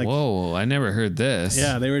 and like, whoa, I never heard this.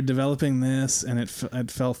 Yeah, they were developing this, and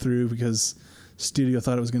it fell through because studio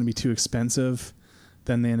thought it was going to be too expensive.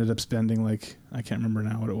 Then they ended up spending like, I can't remember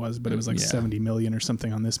now what it was, but it was like 70 million or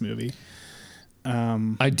something on this movie.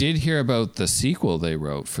 I did hear about the sequel they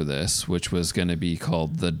wrote for this, which was going to be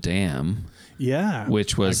called The Dam. Yeah,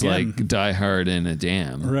 which was like Die Hard in a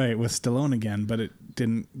dam, right? With Stallone again, but it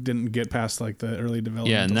didn't get past like the early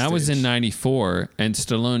development. Yeah, and that was in '94, and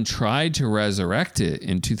Stallone tried to resurrect it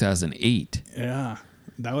in 2008. Yeah,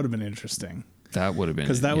 that would have been interesting. That would have been,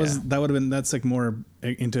 because that's like more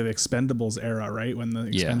into the Expendables era, right? When the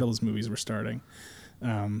Expendables movies were starting.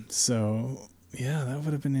 So yeah, that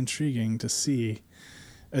would have been intriguing to see.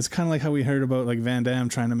 It's kind of like how we heard about like Van Damme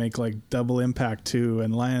trying to make like Double Impact 2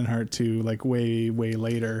 and Lionheart 2 like way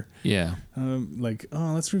later. Yeah. Like,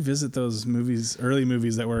 oh, let's revisit those movies, early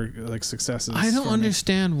movies that were like successes. I don't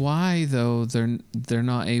understand why though they're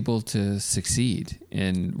not able to succeed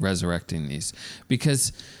in resurrecting these,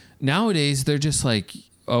 because nowadays they're just like,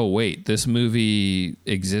 oh wait, this movie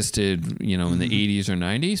existed, you know, in the 80s or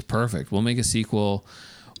 90s. Perfect. We'll make a sequel.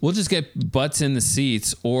 We'll just get butts in the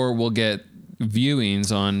seats, or we'll get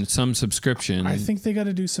viewings on some subscription. I think they got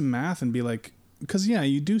to do some math and be like, because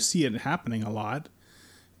you do see it happening a lot,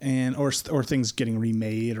 and or things getting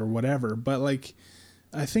remade or whatever. But like,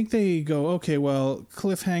 I think they go, okay, well,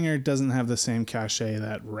 Cliffhanger doesn't have the same cachet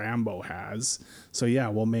that Rambo has, so yeah,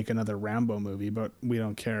 we'll make another Rambo movie, but we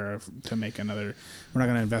don't care to make another. We're not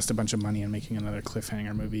going to invest a bunch of money in making another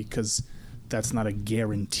Cliffhanger movie because that's not a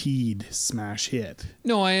guaranteed smash hit.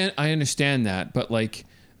 No, I understand that, but like,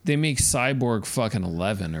 they make Cyborg fucking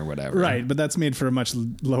 11 or whatever. Right, but that's made for a much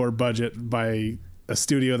lower budget by a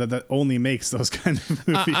studio that only makes those kind of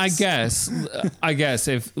movies. I guess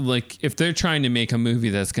if they're trying to make a movie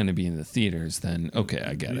that's going to be in the theaters, then okay,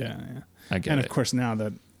 I get it. Yeah. I get it. And of course now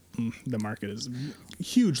that the market is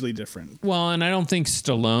hugely different. Well, and I don't think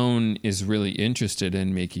Stallone is really interested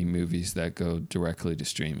in making movies that go directly to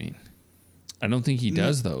streaming. I don't think he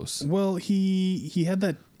does those. Well, he had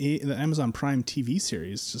the Amazon Prime TV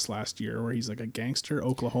series just last year where he's like a gangster,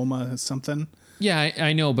 Oklahoma something. Yeah,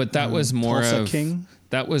 I know, but that was more Tulsa of King.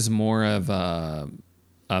 That was more of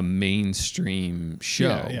a mainstream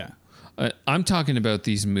show. Yeah. I'm talking about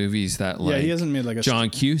these movies that like he hasn't made like a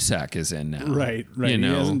John Cusack is in now. Right. You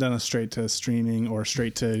know? He hasn't done a straight to streaming or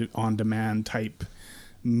straight to on demand type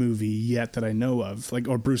movie yet that I know of. Like,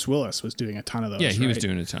 or Bruce Willis was doing a ton of those. Yeah, he was right?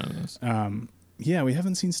 doing a ton of those. Yeah, we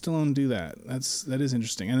haven't seen Stallone do that. That is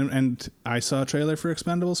interesting. And I saw a trailer for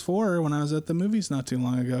Expendables 4 when I was at the movies not too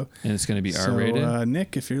long ago. And it's going to be So, R-rated.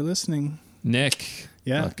 Nick, if you're listening, Nick,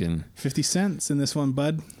 yeah, fucking 50 cents in this one,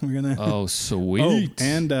 bud. We're gonna. oh sweet.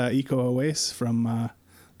 And Iko Uwais from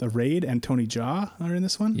The Raid and Tony Jaa are in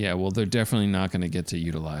this one. Yeah, well, they're definitely not going to get to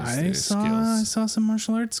utilize I their saw skills. some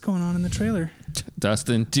martial arts going on in the trailer.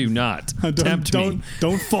 Dustin, do not tempt me.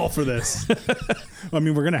 Don't fall for this. I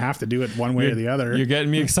mean, we're gonna have to do it one way or the other. You're getting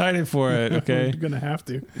me excited for it. Okay, We're gonna have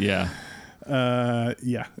to. yeah.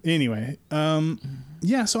 Yeah. Anyway,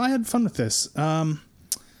 yeah. So I had fun with this.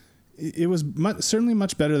 It was certainly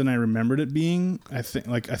much better than I remembered it being. I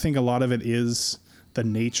think a lot of it is the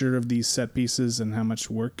nature of these set pieces and how much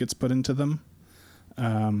work gets put into them,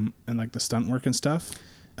 and like the stunt work and stuff.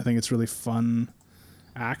 I think it's really fun,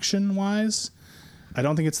 action wise. I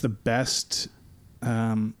don't think it's the best.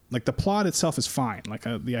 Like the plot itself is fine. Like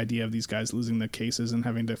the idea of these guys losing the cases and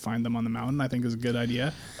having to find them on the mountain, I think is a good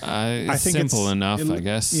idea. I think simple enough, I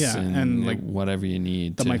guess. Yeah, and like whatever you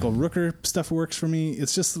need. The Michael Rooker stuff works for me.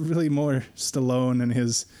 It's just really more Stallone and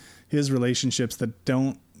his relationships that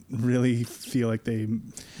don't really feel like they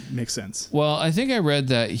make sense. Well, I think I read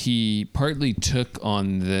that he partly took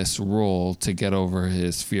on this role to get over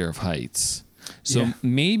his fear of heights. So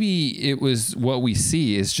maybe it was what we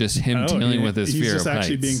see is just him dealing with his fear of heights. He's just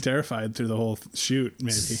actually being terrified through the whole shoot,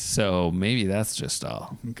 maybe. So maybe that's just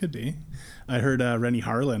all. It could be. I heard Rennie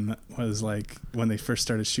Harlan was like, when they first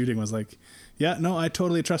started shooting, was like, yeah, no, I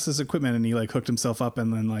totally trust this equipment. And he like hooked himself up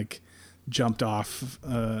and then like jumped off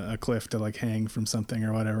a cliff to like hang from something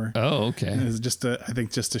or whatever. Oh, okay. And it was just I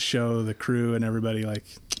think just to show the crew and everybody like,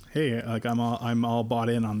 hey, like I'm all bought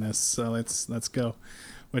in on this. So let's go.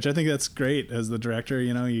 Which I think that's great as the director,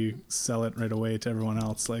 you know, you sell it right away to everyone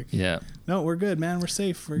else. Like, yeah, no, we're good, man. We're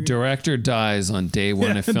safe. We're good. Director dies on day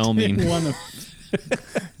one of filming. Day one of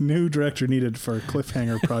new director needed for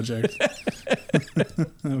Cliffhanger project.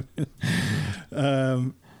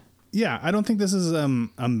 Yeah, I don't think this is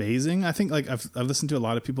amazing. I think like I've listened to a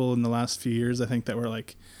lot of people in the last few years. I think that were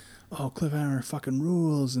like, oh, Cliffhanger fucking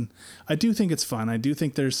rules. And I do think it's fun. I do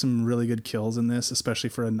think there's some really good kills in this, especially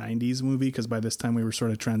for a 90s movie, because by this time we were sort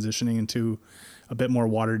of transitioning into a bit more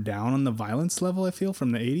watered down on the violence level, I feel,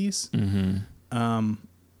 from the 80s. Mm-hmm.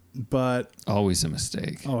 But always a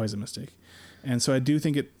mistake. Always a mistake. And so I do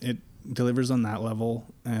think it delivers on that level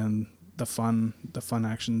and the fun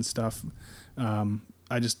action stuff.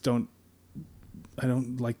 I just don't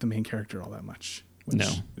like the main character all that much, which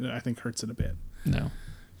I think hurts it a bit. No.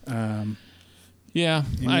 Yeah,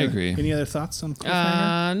 I agree. Any other thoughts on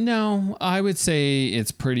Cliffhanger? No, I would say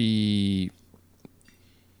it's pretty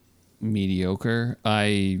mediocre.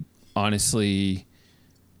 I honestly,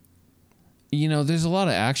 there's a lot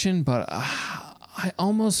of action, but I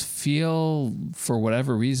almost feel, for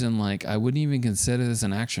whatever reason, like I wouldn't even consider this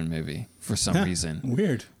an action movie for some reason.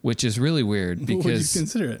 Weird. Which is really weird because. What would you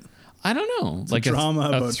consider it? I don't know. It's like a drama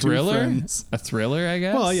about thriller? Two friends. A thriller, I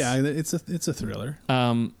guess. Well, yeah, it's a thriller.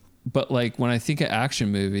 But like when I think of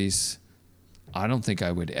action movies, I don't think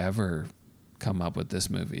I would ever come up with this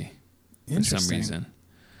movie for some reason.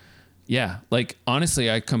 Yeah, like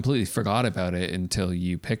honestly, I completely forgot about it until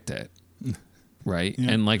you picked it. right?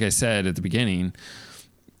 Yeah. And like I said at the beginning,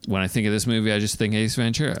 when I think of this movie, I just think Ace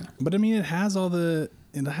Ventura. But I mean, it has all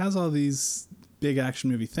these big action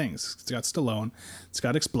movie things. It's got Stallone. It's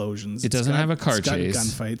got explosions. It doesn't have a car chase.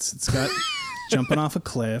 It's got gunfights. It's got jumping off of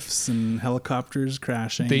cliffs and helicopters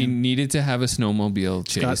crashing. They needed to have a snowmobile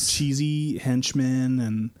chase. It's got cheesy henchmen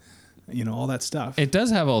and, you know, all that stuff. It does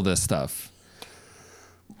have all this stuff.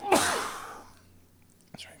 That's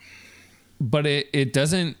right. But it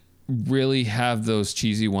doesn't really have those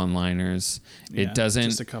cheesy one-liners. Yeah, It doesn't.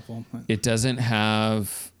 Just a couple. It doesn't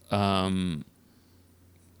have.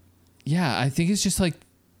 I think it's just like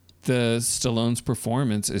the Stallone's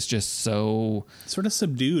performance is just so sort of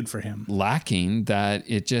subdued for him, lacking that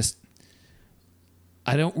it just.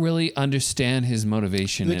 I don't really understand his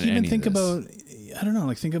motivation. Like, in even any think of this. about, I don't know,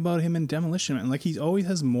 like think about him in Demolition Man. Like, he always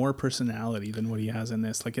has more personality than what he has in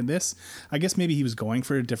this. Like in this, I guess maybe he was going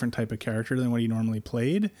for a different type of character than what he normally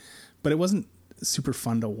played, but it wasn't super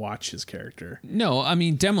fun to watch his character. No, I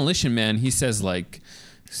mean Demolition Man. He says like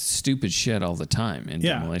stupid shit all the time in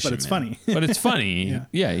Demolition but it's Man. funny. But it's funny.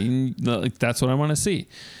 Yeah. Like, that's what I want to see.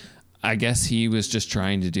 I guess he was just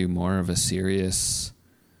trying to do more of a serious,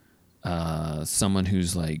 someone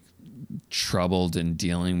who's like troubled and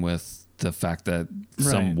dealing with the fact that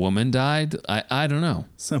some woman died. I don't know.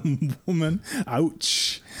 Some woman.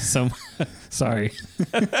 Ouch. Sorry.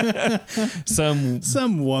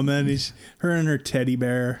 some woman. Her and her teddy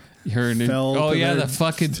bear. The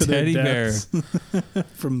fucking teddy bear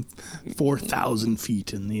from 4,000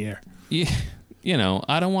 feet in the air. Yeah, you know,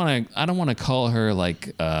 I don't want to call her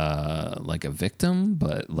like a victim,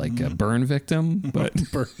 but like a burn victim, but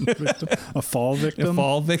burn victim, a fall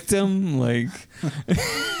victim, like.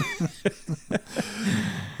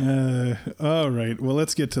 All right. Well,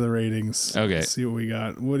 let's get to the ratings. Okay. Let's see what we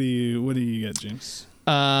got. What do you get, James?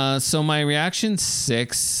 So my reaction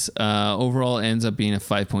 6 overall ends up being a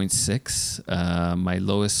 5.6. My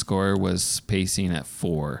lowest score was pacing at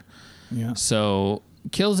 4. Yeah. So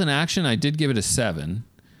kills in action, I did give it a 7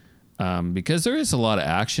 because there is a lot of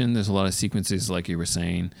action. There's a lot of sequences, like you were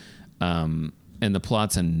saying, and the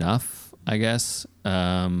plot's enough, I guess.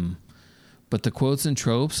 But the quotes and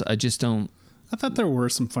tropes, I just don't. I thought there were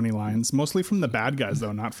some funny lines, mostly from the bad guys,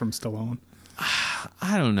 though, not from Stallone.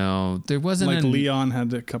 I don't know. There wasn't like Leon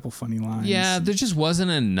had a couple funny lines. Yeah, there just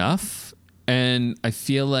wasn't enough, and I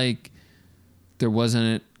feel like there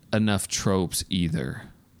wasn't enough tropes either.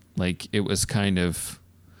 Like, it was kind of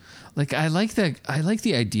like I like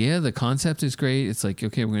the idea. The concept is great. It's like,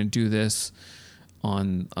 okay, we're gonna do this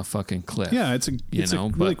on a fucking cliff. Yeah, it's a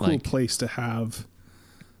really cool place to have.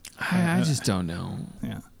 I just don't know.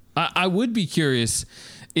 Yeah, I would be curious.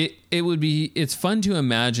 It's fun to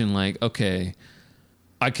imagine, like, okay,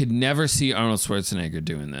 I could never see Arnold Schwarzenegger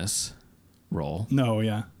doing this role. No,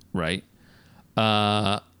 yeah. Right?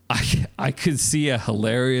 I could see a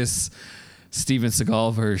hilarious Steven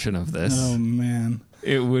Seagal version of this. Oh, man.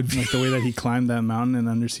 It would be. Like the way that he climbed that mountain in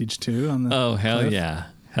Under Siege 2 on the Oh, hell cliff. yeah.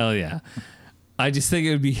 Hell yeah. I just think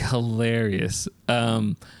it would be hilarious.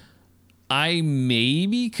 I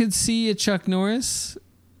maybe could see a Chuck Norris.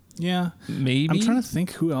 Yeah. Maybe. I'm trying to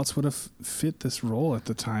think who else would have fit this role at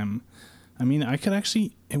the time. I mean,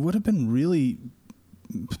 it would have been really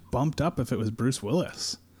bumped up if it was Bruce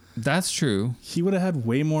Willis. That's true. He would have had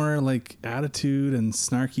way more like attitude and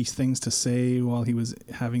snarky things to say while he was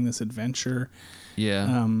having this adventure.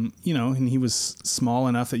 Yeah. You know, and he was small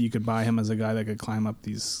enough that you could buy him as a guy that could climb up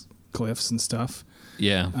these cliffs and stuff.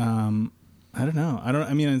 Yeah. I don't know.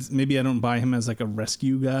 Maybe I don't buy him as like a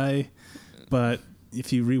rescue guy, but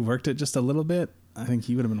if you reworked it just a little bit, I think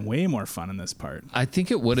he would have been way more fun in this part. I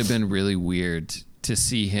think it would have been really weird to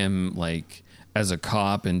see him like as a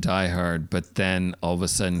cop in Die Hard, but then all of a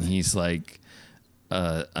sudden he's like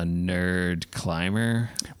a nerd climber.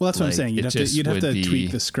 Well, that's what I'm saying. You'd have to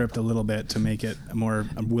tweak the script a little bit to make it more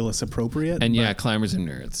Willis appropriate. And yeah, climbers and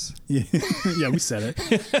nerds. Yeah, we said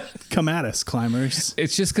it. Come at us, climbers.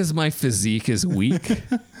 It's just because my physique is weak.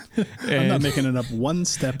 I'm not making it up one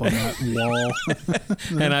step on that wall.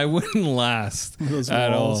 And I wouldn't last those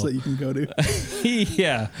at walls all. that you can go to.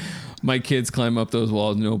 Yeah. My kids climb up those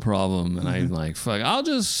walls, no problem. And I'm like, fuck, I'll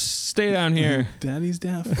just stay down here. Daddy's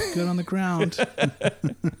down. Good on the ground.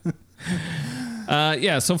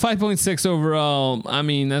 Yeah, so 5.6 overall. I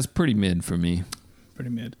mean, that's pretty mid for me. Pretty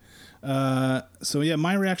mid. So yeah,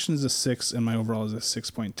 my reaction is a 6 and my overall is a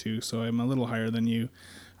 6.2. So I'm a little higher than you.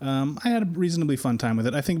 I had a reasonably fun time with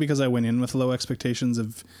it. I think because I went in with low expectations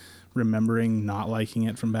of remembering not liking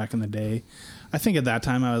it from back in the day. I think at that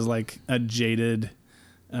time I was like a jaded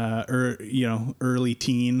early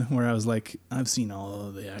teen, where I was like, I've seen all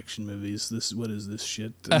of the action movies. What is this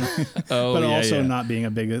shit? But also not being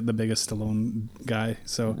the biggest Stallone guy.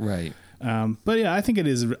 So right. But yeah, I think it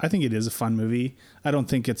is a fun movie. I don't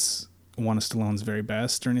think it's one of Stallone's very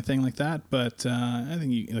best or anything like that. But I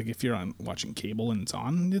think if you're watching cable and it's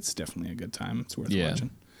on, it's definitely a good time. It's worth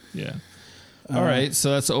watching. Yeah. All right.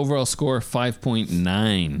 So that's the overall score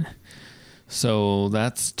 5.9. So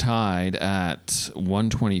that's tied at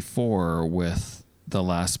 124 with The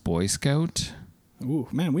Last Boy Scout. Ooh,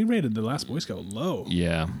 man, we rated The Last Boy Scout low.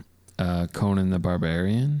 Yeah. Conan the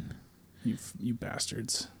Barbarian. You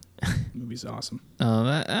bastards. The movie's awesome.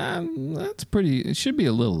 That's pretty. It should be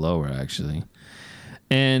a little lower, actually.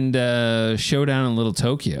 And Showdown in Little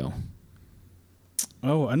Tokyo.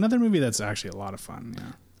 Oh, another movie that's actually a lot of fun.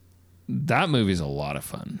 Yeah. That movie's a lot of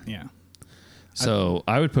fun. Yeah. So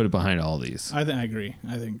I would put it behind all these. I agree.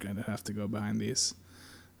 I think I'd have to go behind these.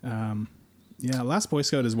 Last Boy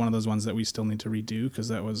Scout is one of those ones that we still need to redo because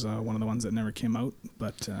that was one of the ones that never came out.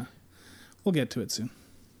 But we'll get to it soon.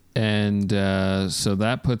 And so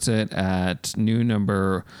that puts it at new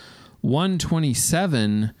number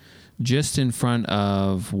 127, just in front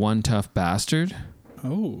of One Tough Bastard.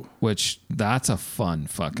 Oh. Which, that's a fun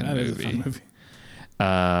fucking movie. Is a fun movie.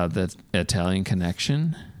 The Italian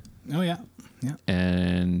Connection. Oh, yeah. Yeah.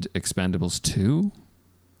 And Expendables 2.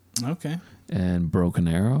 Okay. And Broken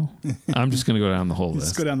Arrow. I'm just going to go down the whole list.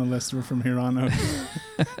 Let's go down the list from here on out.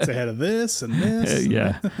 It's ahead of this and this.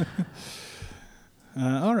 Yeah.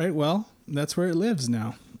 All right. Well, that's where it lives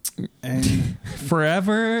now. And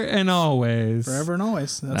forever and always. Forever and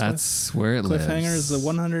always. That's where it lives. Cliffhanger is the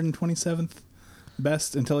 127th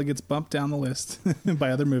best until it gets bumped down the list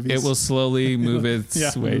by other movies. It will slowly move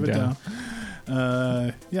its way down.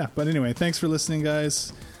 But anyway, thanks for listening,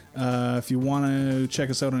 guys. If you want to check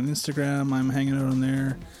us out on Instagram, I'm hanging out on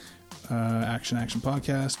there. Action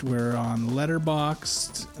Podcast. We're on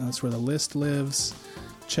Letterboxd. That's where the list lives.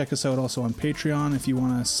 Check us out also on Patreon if you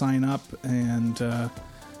want to sign up, and you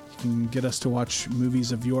can get us to watch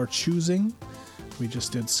movies of your choosing. We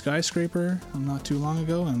just did Skyscraper not too long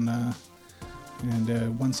ago, and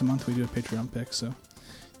once a month we do a Patreon pick, so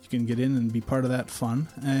you can get in and be part of that fun.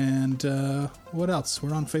 And what else?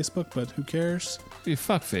 We're on Facebook, but who cares?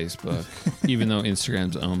 Fuck Facebook, even though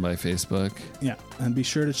Instagram's owned by Facebook. Yeah, and be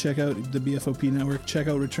sure to check out the BFOP network. Check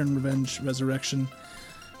out Return, Revenge, Resurrection.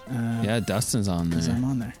 Dustin's on there. Because I'm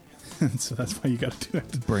on there. So that's why you got to do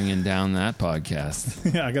it. Bringing down that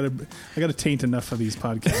podcast. Yeah, I gotta taint enough of these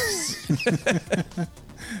podcasts.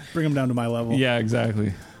 Bring them down to my level. Yeah,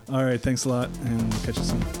 exactly. All right, thanks a lot, and we'll catch you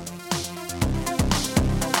soon.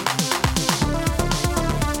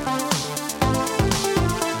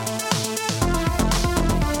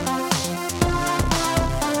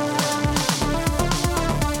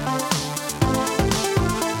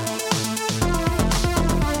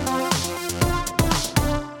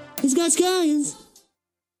 He's got scallions.